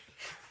insult me.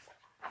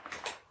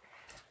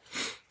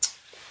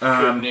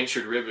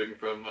 Good-natured ribbing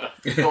from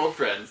old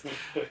friends.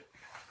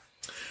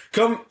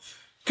 Come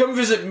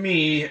visit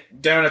me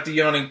down at the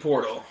Yawning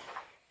Portal.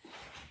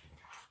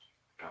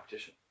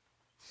 Competition.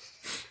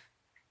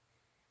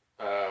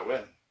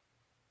 When?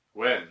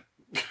 When?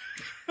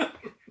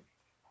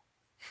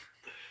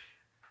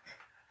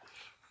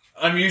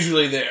 I'm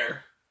usually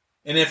there.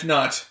 And if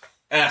not,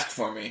 ask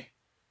for me.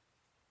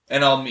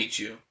 And I'll meet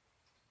you.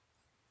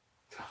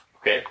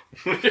 Okay.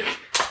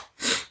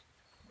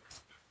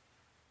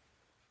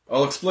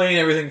 I'll explain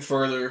everything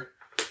further.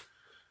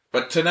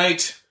 But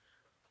tonight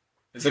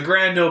is the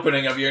grand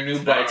opening of your new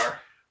Tonight. bar.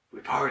 We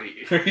party.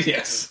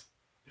 Yes.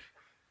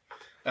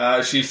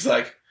 She's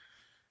like,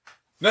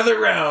 another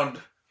round.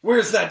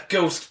 Where's that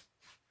ghost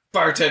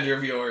bartender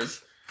of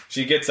yours?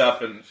 She gets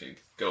up and she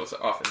goes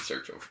off in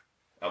search of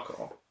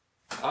alcohol.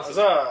 Awesome.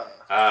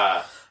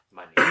 Huzzah.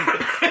 Money.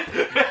 It's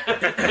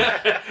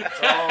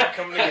all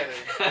coming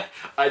together.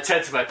 I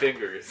tense my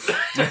fingers.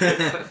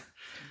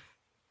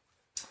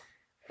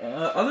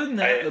 Other than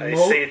that, I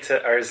say to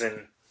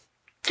Arzin,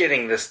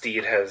 getting this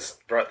deed has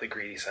brought the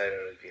greedy side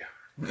out of you.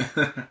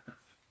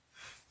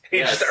 He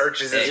Yes. just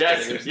arches his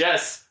Yes, fingers.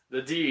 yes,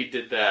 the D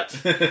did that.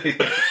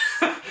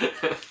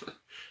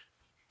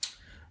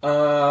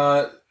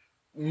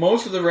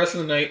 Most of the rest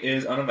of the night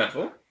is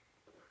uneventful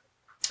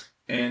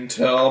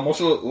until a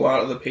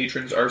lot of the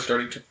patrons are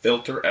starting to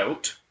filter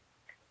out.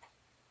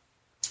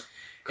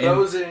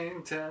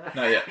 Closing time.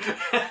 Not yet.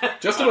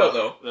 Just about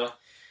though. No.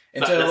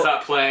 Until That's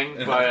not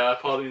playing by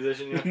Paul the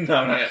Musician yet?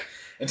 no, not yet.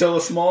 Until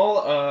a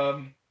small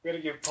We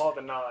gotta give Paul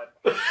the nod.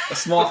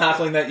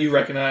 halfling that you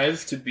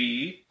recognize to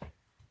be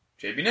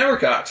JB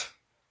Nevercott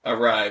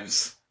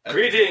arrives. at the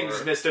Greetings,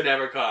 door. Mr.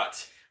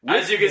 Nevercott. With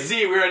As you can him-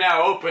 see, we are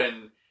now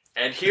open.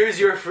 And here's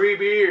your free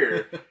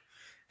beer.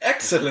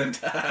 Excellent.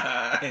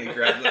 He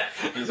grabs it.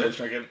 He starts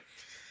drinking.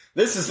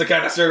 This is the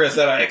kind of service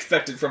that I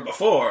expected from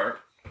before.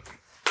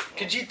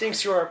 Khajiit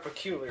thinks you are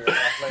peculiar,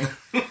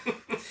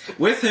 halfling.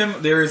 With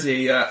him, there is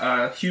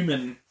a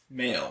human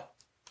male,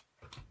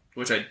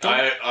 which I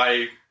don't.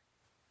 I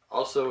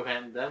also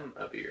hand them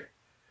a beer.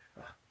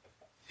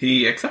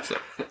 He accepts it,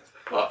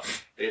 Well,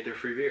 they get their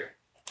free beer.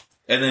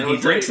 and then That he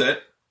was drinks great.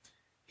 it.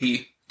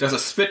 He does a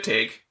spit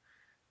take,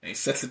 and he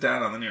sets it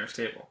down on the nearest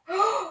table.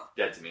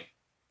 Dead to me.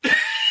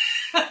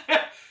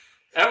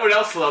 Everyone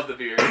else loved the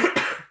beer.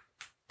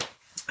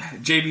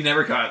 JB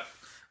Nevercott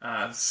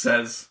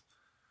says,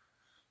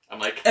 I'm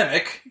like,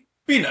 "Emic,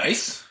 be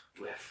nice."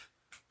 Liv,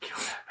 kill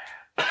that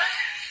man.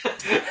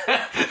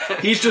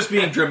 He's just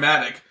being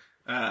dramatic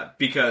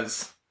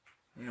because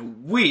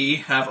we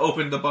have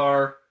opened the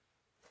bar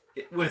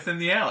within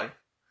the alley.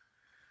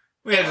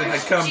 We had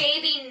to come.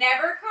 JB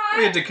never caught?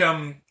 We had to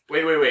come.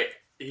 Wait.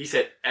 He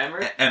said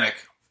Emmerich? Emic.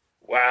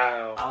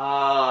 Wow.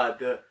 I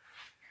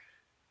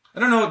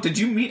don't know. Did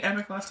you meet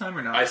Emic last time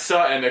or not? I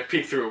saw Emmerich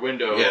peek through a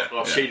window off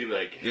yeah. Shady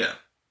Lake. Yeah.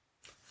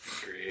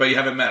 Great. But you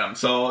haven't met him,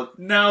 so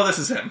now this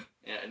is him.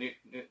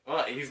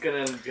 Yeah, he's gonna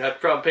have a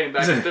problem paying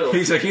back his bills.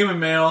 He's a human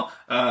male.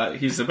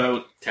 He's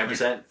about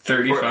 10%,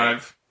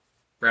 35,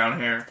 brown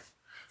hair.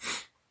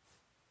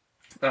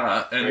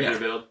 And regular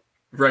build.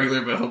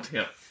 Regular build.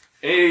 Yeah.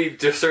 Any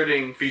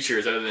discerning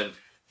features other than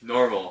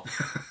normal?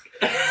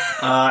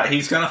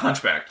 He's kind of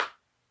hunchbacked.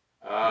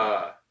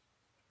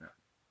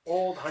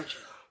 Old hunchy.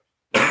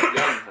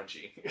 Young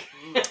hunchy.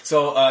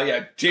 So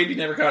JB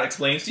Nevercott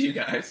explains to you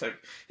guys like,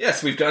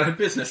 yes, we've got a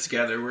business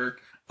together. We're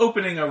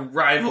opening a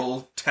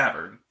rival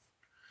tavern.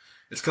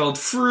 It's called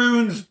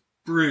Froon's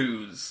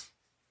Brews.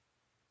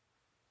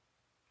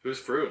 Who's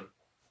Froon?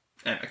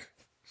 Emic.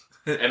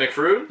 Emic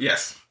Froon?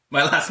 Yes,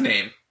 my last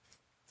name.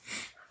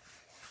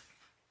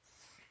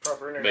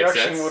 Proper Makes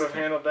introduction sense. would have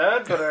handled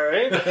that, but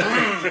alright.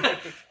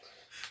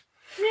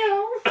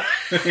 Meow.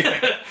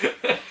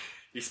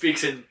 He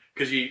speaks in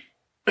Khajiit.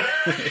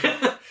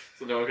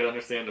 So no one can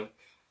understand him.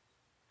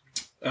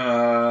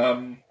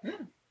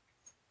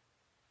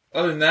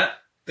 Other than that,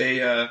 they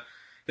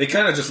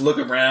kind of just look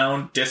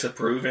around,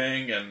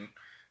 disapproving, and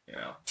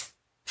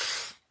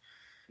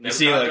Never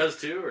see, Caught like- does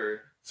too,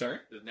 or sorry.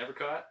 is Never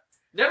Caught?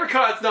 Never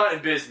Caught's not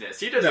in business.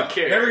 He doesn't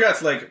care.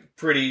 Nevercott's like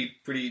pretty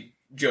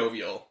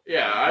jovial.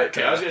 Yeah, I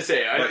was gonna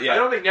say, I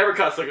don't think Never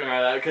Caught's looking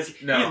around that because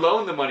he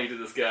loaned the money to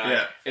this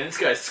guy, and this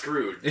guy's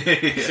screwed.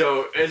 Yeah.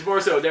 So it's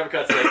more so Never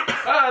Caught's like,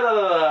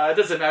 it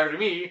doesn't matter to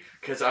me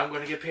because I'm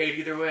going to get paid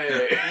either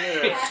way,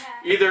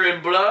 either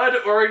in blood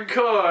or in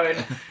coin.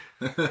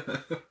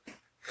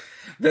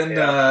 Then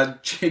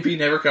JB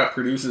Nevercott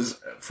produces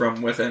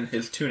from within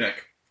his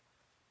tunic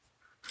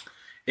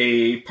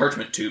a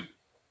parchment tube,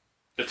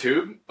 A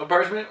tube of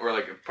parchment or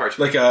like a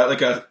parchment?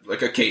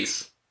 like a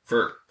case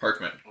for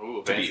parchment.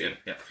 Ooh, to be fancy. in.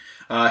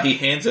 Yeah. He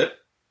hands it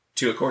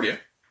to Accordia,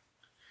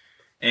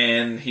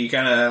 and he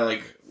kind of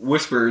like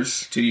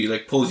whispers to you,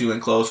 like pulls you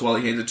in close while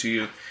he hands it to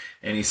you,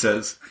 and he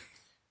says,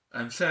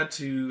 "I'm sad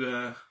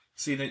to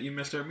see that you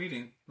missed our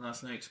meeting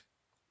last night."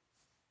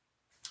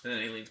 And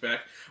then he leans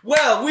back.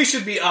 Well, we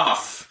should be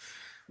off.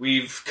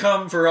 We've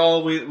come for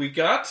all we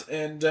got,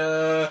 and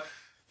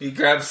he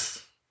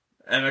grabs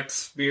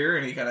Emic's beer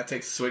and he kind of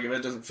takes a swig of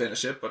it. Doesn't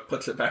finish it, but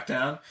puts it back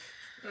down.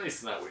 At least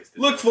it's not wasted.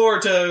 Look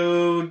forward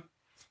to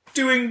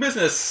doing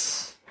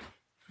business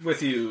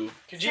with you.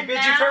 Could you So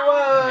bid you now-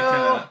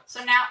 farewell?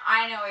 So now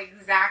I know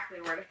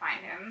exactly where to find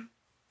him.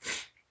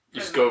 You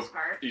just For the go. most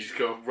part. You just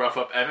go rough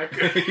up Emic.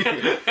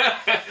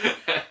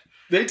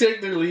 They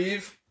take their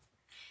leave.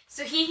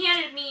 So he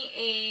handed me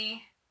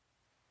a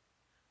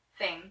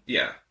thing.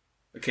 Yeah,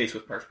 a case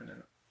with parchment in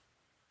it.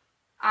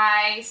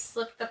 I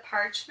slipped the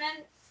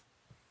parchment.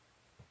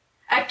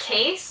 A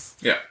case?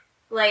 Yeah.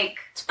 Like,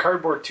 It's a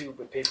cardboard tube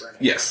with paper in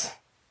it. Yes.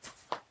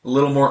 A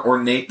little more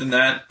ornate than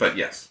that, but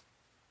yes.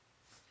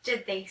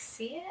 did they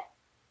see it?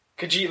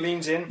 Khajiit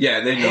leans in. Yeah,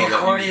 they know Hey,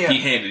 that Cordia. he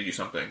handed you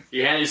something. He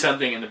handed you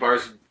something, and the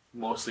bar's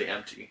mostly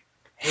empty.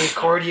 Hey,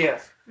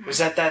 Cordia, was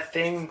that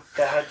thing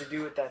that had to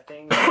do with that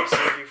thing that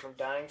saved you from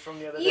dying from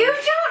the other day? You don't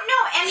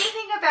know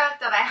anything about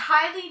that. I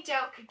highly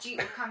doubt Khajiit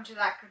would come to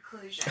that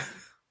conclusion.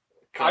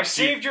 I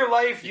saved your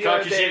life You the call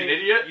other Khajiit day. an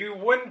idiot? You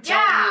wouldn't tell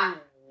Yeah.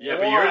 me. Yeah,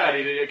 but you're why. not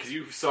an idiot because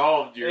you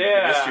solved your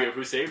Yeah. mystery of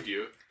who saved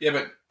you. Yeah,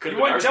 but Could've You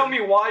been wouldn't tell arson.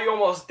 me why you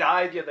almost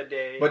died the other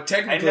day. But and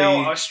technically,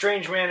 now a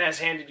strange man has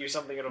handed you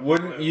something in a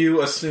wouldn't blue.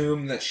 you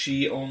assume that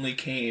she only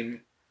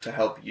came to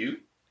help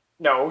you?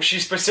 No, she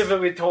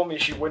specifically told me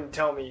she wouldn't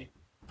tell me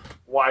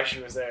why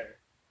she was there.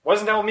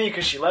 Wasn't telling me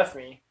because she left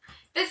me.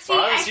 But see,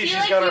 Well, I obviously feel she's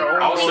like got you her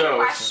were own only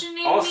motives.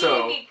 questioning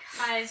Also- me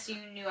because you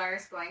knew I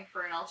was going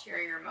for an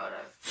ulterior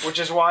motive. Which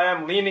is why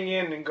I'm leaning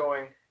in and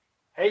going,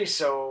 hey,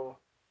 so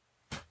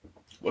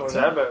what was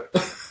that about?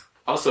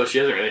 Also, she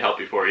hasn't really helped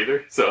before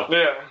either, so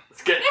Yeah.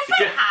 let's get. Yes,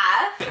 I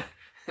have.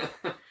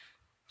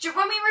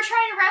 When we were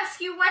trying to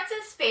rescue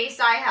what's-his-face,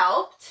 I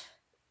helped.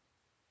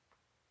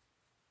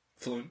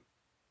 Floon.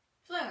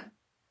 Floon.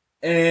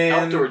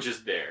 And Helped or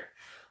just there.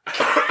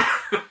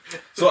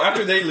 so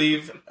after they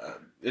leave,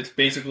 it's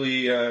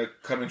basically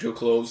coming to a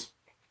close.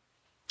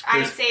 I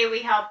There's- say we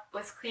help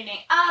with cleaning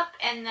up,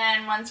 and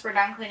then once we're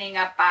done cleaning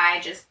up, I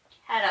just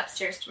head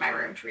upstairs to my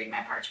room to read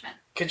my parchment.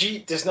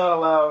 Khajiit does not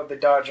allow the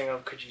dodging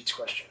of Khajiit's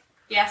question.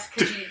 Yes,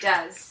 Khajiit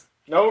does.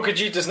 No,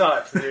 Khajiit does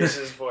not. Here's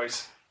his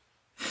voice.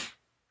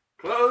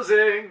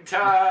 Closing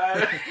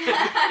time.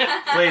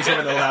 Plays him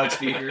in the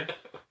loudspeaker.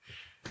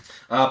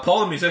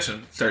 Paul the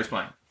musician starts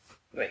playing.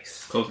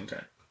 Nice. Closing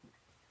time.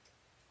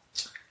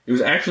 It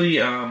was actually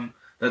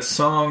that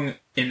song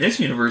in this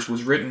universe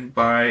was written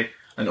by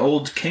an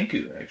old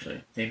Kenku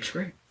actually named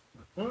Scream.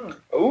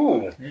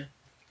 Ooh. Yeah.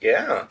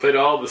 Yeah. Played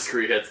all the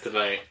screw hits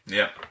tonight.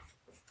 Yeah.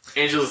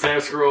 Angels of Sam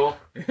Scroll.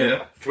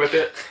 Yeah. Whip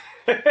it.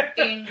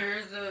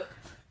 Danger Zone.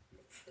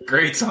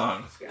 Great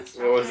song.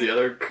 What was the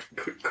other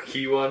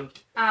key one?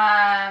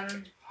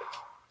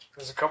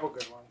 There's a couple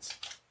good ones.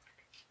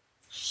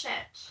 Shit.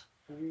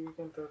 You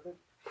can throw it.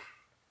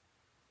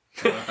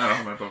 I don't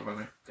have my book with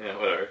me. Yeah,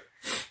 whatever.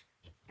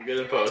 You get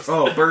in post.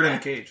 Oh, Bird in a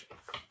Cage.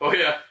 Oh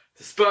yeah.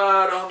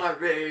 Despite all my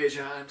rage,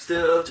 I'm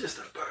still just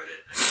a bird.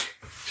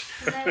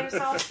 And then there's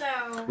also...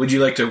 Would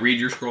you like to read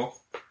your scroll?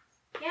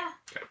 Yeah.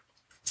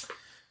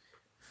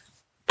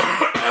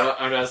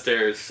 I'm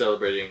downstairs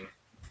celebrating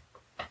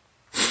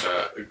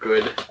a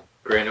good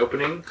grand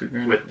opening Good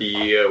grand with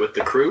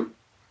the crew,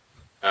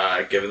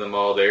 giving them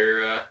all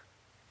their.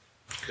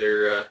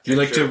 Would you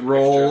like to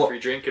roll free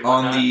drink and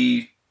on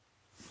whatnot.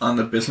 on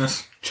the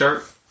business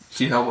chart?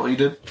 See how well you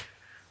did?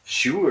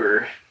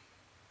 Sure.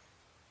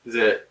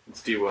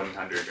 It's D100,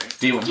 right?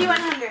 D100.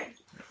 D100.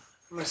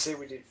 I'm gonna say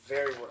we did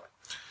very well.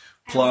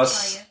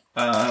 Plus,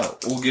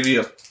 we'll give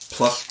you a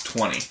plus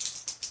 20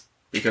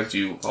 because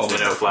you all I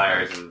know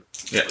flyers and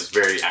Yeah. was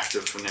very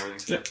active and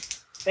everything. Yep.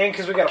 And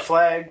because we got a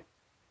flag,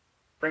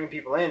 bringing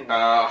people in.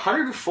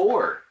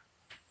 104.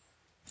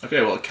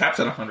 Okay, well, it caps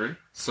at 100,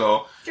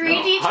 so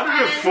 3d10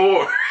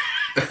 104.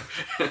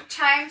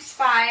 times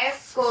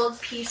 5 gold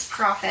piece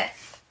profit.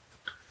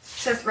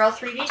 So roll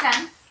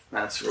 3d10.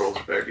 That's rolls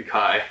better be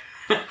high.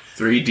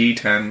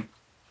 3d10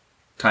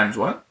 times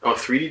what? Oh,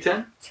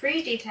 3d10?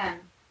 3d10.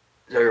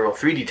 No, you roll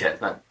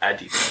 3d10, not add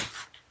d10.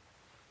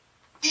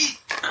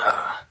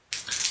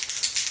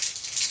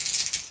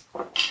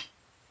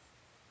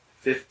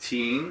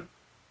 15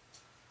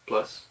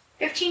 plus.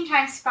 15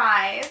 times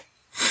 5.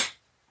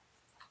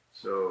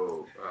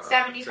 So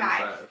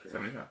 75.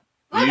 75.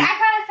 Look, You- I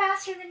got it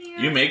faster than you.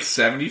 You make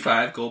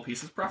 75 gold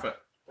pieces profit.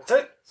 That's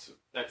it. So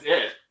that's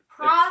it.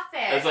 Profit.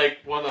 That's like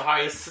one of the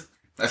highest.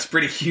 That's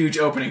pretty huge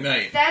opening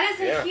night. That is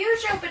a Yeah.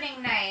 huge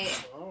opening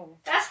night. Oh.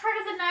 That's part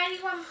of the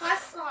 91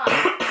 quest log.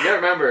 You gotta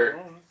remember,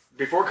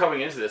 before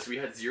coming into this, we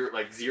had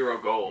zero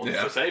gold.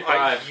 Yeah. So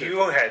 75. You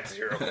had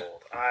 0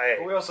 gold.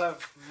 But we also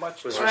have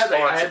much. Was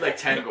I had like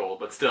 10 gold,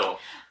 but still.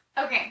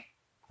 Okay.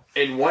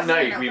 In one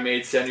night, we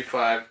made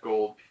 75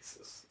 gold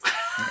pieces.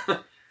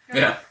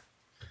 Yeah.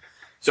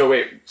 So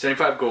wait,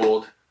 75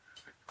 gold.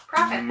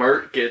 Profit.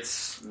 Mert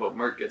gets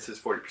his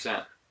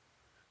 40%.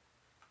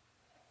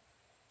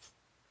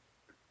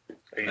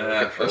 Are you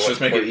looking for Let's what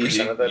just make it 40%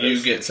 easy. of that You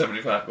is? get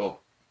 75 gold.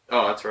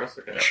 Oh, that's for us?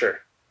 Okay. Sure.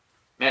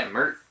 Man,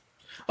 Mert.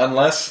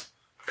 Unless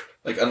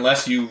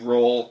you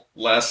roll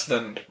less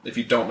than, if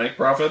you don't make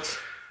profits,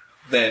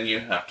 then you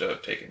have to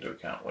take into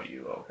account what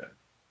you owe him.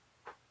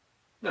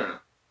 No.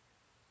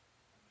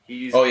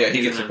 He's, Oh, yeah, he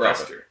he's gets an the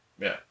profit. investor.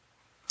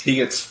 He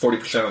gets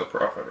 40% of the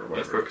profit or He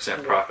has whatever.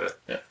 40% profit.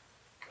 Yeah.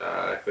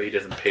 But he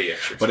doesn't pay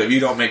extra. But if you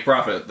don't make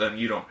profit, then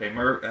you don't pay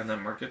Mert, and then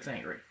Mert gets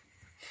angry.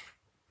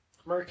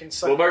 Merc and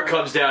suck. Well, Mert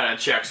comes down and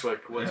checks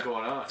what's Yeah.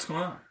 going on. What's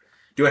going on?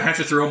 Do I have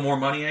to throw more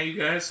money at you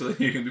guys so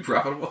that you can be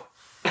profitable?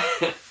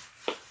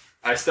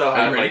 I still Are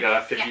you have ready?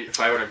 like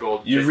 500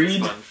 gold. You business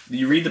read, fund.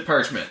 you read the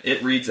parchment.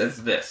 It reads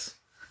as this.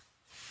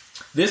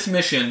 This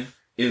mission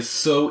is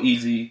so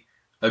easy,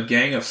 a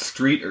gang of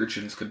street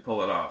urchins could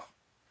pull it off.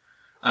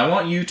 I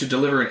want you to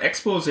deliver an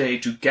expose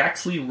to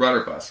Gaxley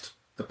Rudderbust,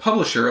 the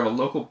publisher of a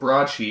local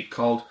broadsheet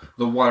called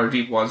The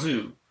Waterdeep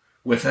Wazoo,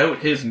 without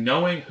his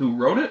knowing who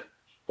wrote it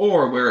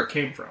or where it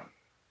came from.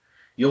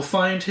 You'll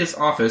find his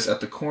office at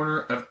the corner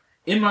of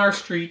Imar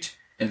Street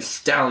and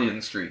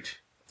Stallion Street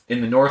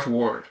in the North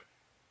Ward.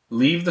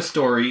 Leave the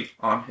story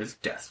on his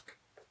desk.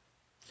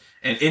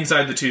 And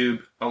inside the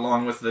tube,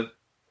 along with the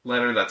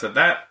letter that said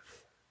that,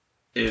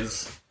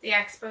 is The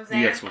expose.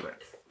 the expose.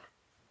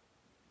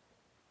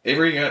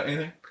 Avery, you got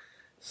anything?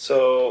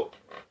 So,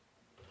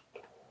 Do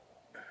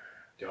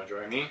you want to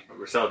join me?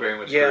 We're celebrating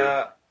with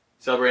yeah,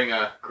 celebrating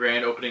a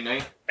grand opening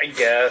night I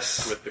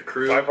guess. with the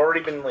crew I've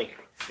already been, like,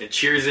 and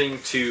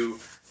cheersing to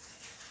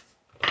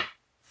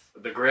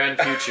the grand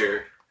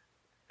future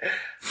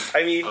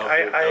I mean, of,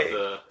 I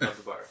the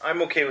bar.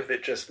 I'm okay with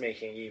it just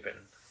making even,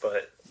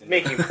 but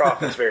making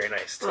profit's very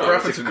nice too. Well,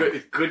 Profits it's are a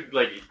good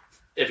like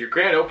if your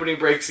grand opening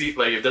breaks,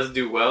 like if it doesn't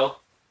do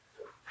well,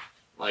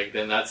 like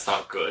then that's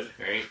not good,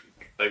 right?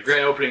 Like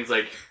grand opening's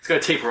like it's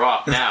gonna taper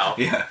off now.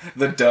 Yeah,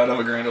 the dud of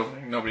a grand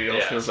opening. Nobody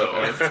else Yeah, shows so-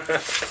 up.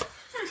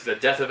 It's the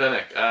death of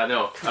Emic.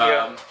 No.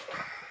 Yeah.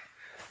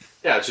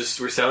 Yeah, it's just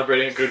we're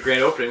celebrating a good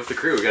grand opening with the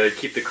crew. We got to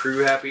keep the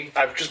crew happy.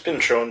 I've just been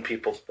showing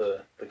people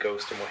the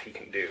ghost and what he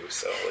can do,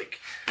 so like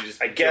You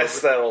just I guess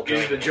that'll you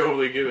just join been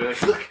jovially good.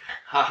 Like, look,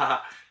 ha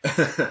ha.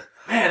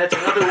 Man, that's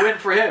another win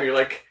for him. You're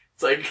like,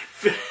 it's like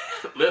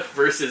Lift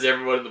versus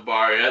everyone in the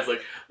bar. It has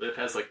like Lift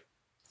has like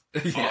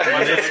Yeah,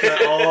 it's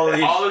got all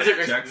these all the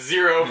tickets, checks.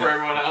 0 for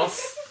everyone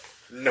else.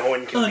 no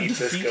one can beat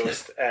this Undefeated.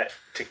 ghost at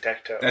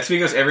tic-tac-toe. That's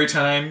because every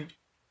time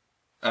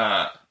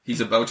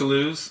he's about to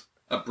lose,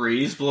 a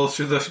breeze blows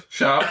through the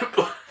shop,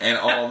 and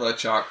all the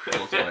chalk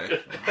blows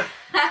away.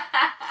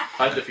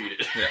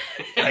 Undefeated.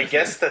 Yeah. I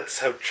guess that's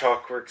how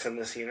chalk works in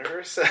this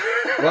universe.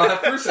 Well,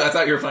 at first I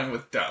thought you were playing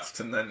with dust,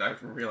 and then I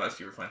realized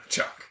you were playing with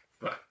chalk.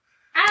 But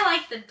I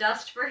like the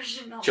dust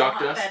version a Chalk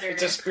lot dust? better.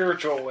 It's a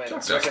spiritual win,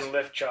 Chalk so I dust. can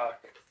lift chalk.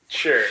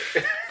 Sure.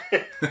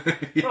 Yeah,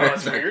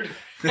 that's exactly. weird.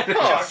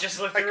 Oh, Just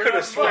I lifted her could up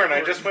have sworn I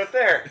backward. just went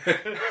there.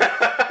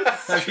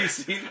 Have you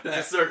seen It's that?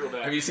 a circle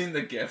now. Have you seen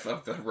the GIF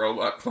of the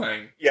robot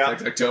playing Yeah.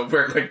 tic-tac-toe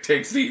where it like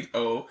takes the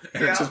O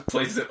and Yeah. it just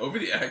places it over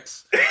the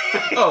X?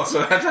 Oh,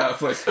 so that's how it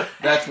plays.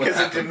 That's what Because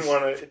it happens. didn't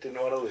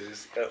want to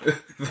lose. Yep.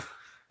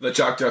 The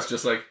chalk dust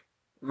just like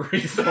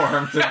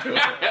reforms into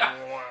it.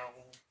 Wow.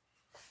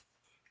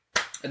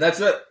 And that's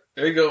it.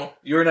 There you go.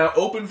 You are now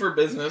open for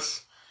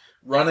business,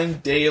 running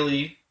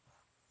daily.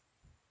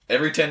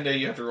 Every 10 days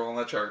you have to roll on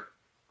that chart.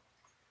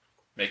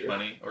 Make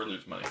money or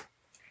lose money.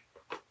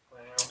 Wow.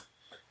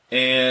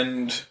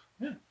 And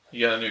yeah,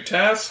 you got a new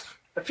task.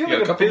 I feel You got a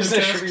like a couple new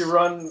business should be tasks?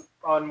 run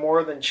on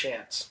more than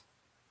chance.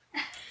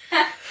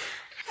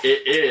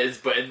 It is,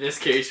 but in this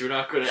case, we're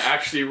not going to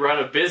actually run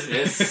a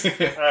business.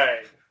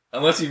 Alright.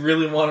 Unless you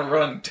really want to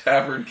run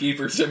Tavern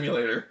Keeper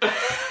Simulator.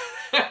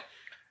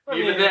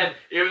 Even then,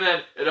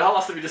 it all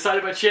has to be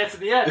decided by chance in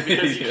the end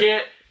because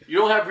Yeah. you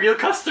don't have real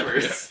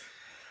customers.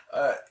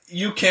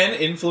 You can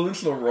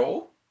influence the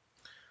role.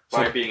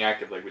 By So- being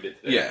active like we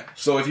did today. Yeah.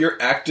 So if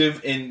you're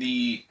active in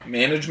the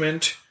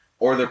management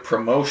or the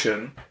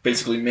promotion,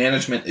 basically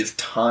management is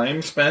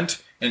time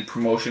spent and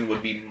promotion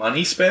would be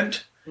money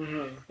spent.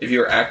 Mm-hmm. If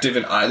you're active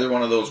in either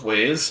one of those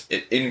ways,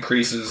 it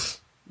increases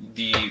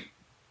the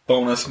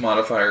bonus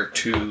modifier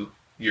to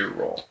your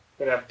role.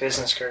 We'd have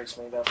business cards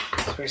made up.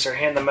 So we can start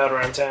handing them out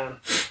around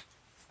town.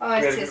 Oh,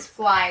 it's his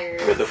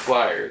flyers. With the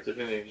flyers, if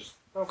anything, just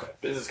Okay.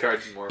 business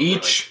cards is more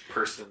Each-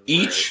 for, like, person.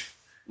 Each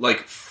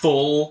like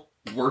full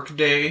work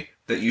day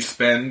that you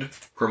spend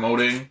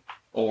promoting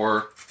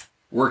or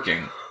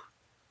working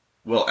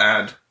will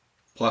add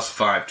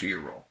 +5 to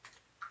your roll.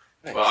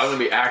 Well, I'm going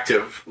to be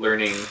active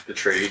learning the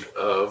trade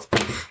of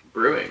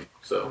brewing.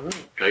 So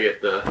I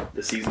get the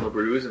seasonal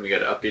brews, and we got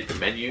to update the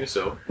menu.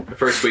 So the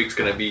first week's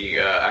going to be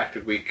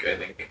active week, I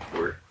think,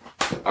 for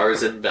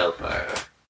ours in Bellfire.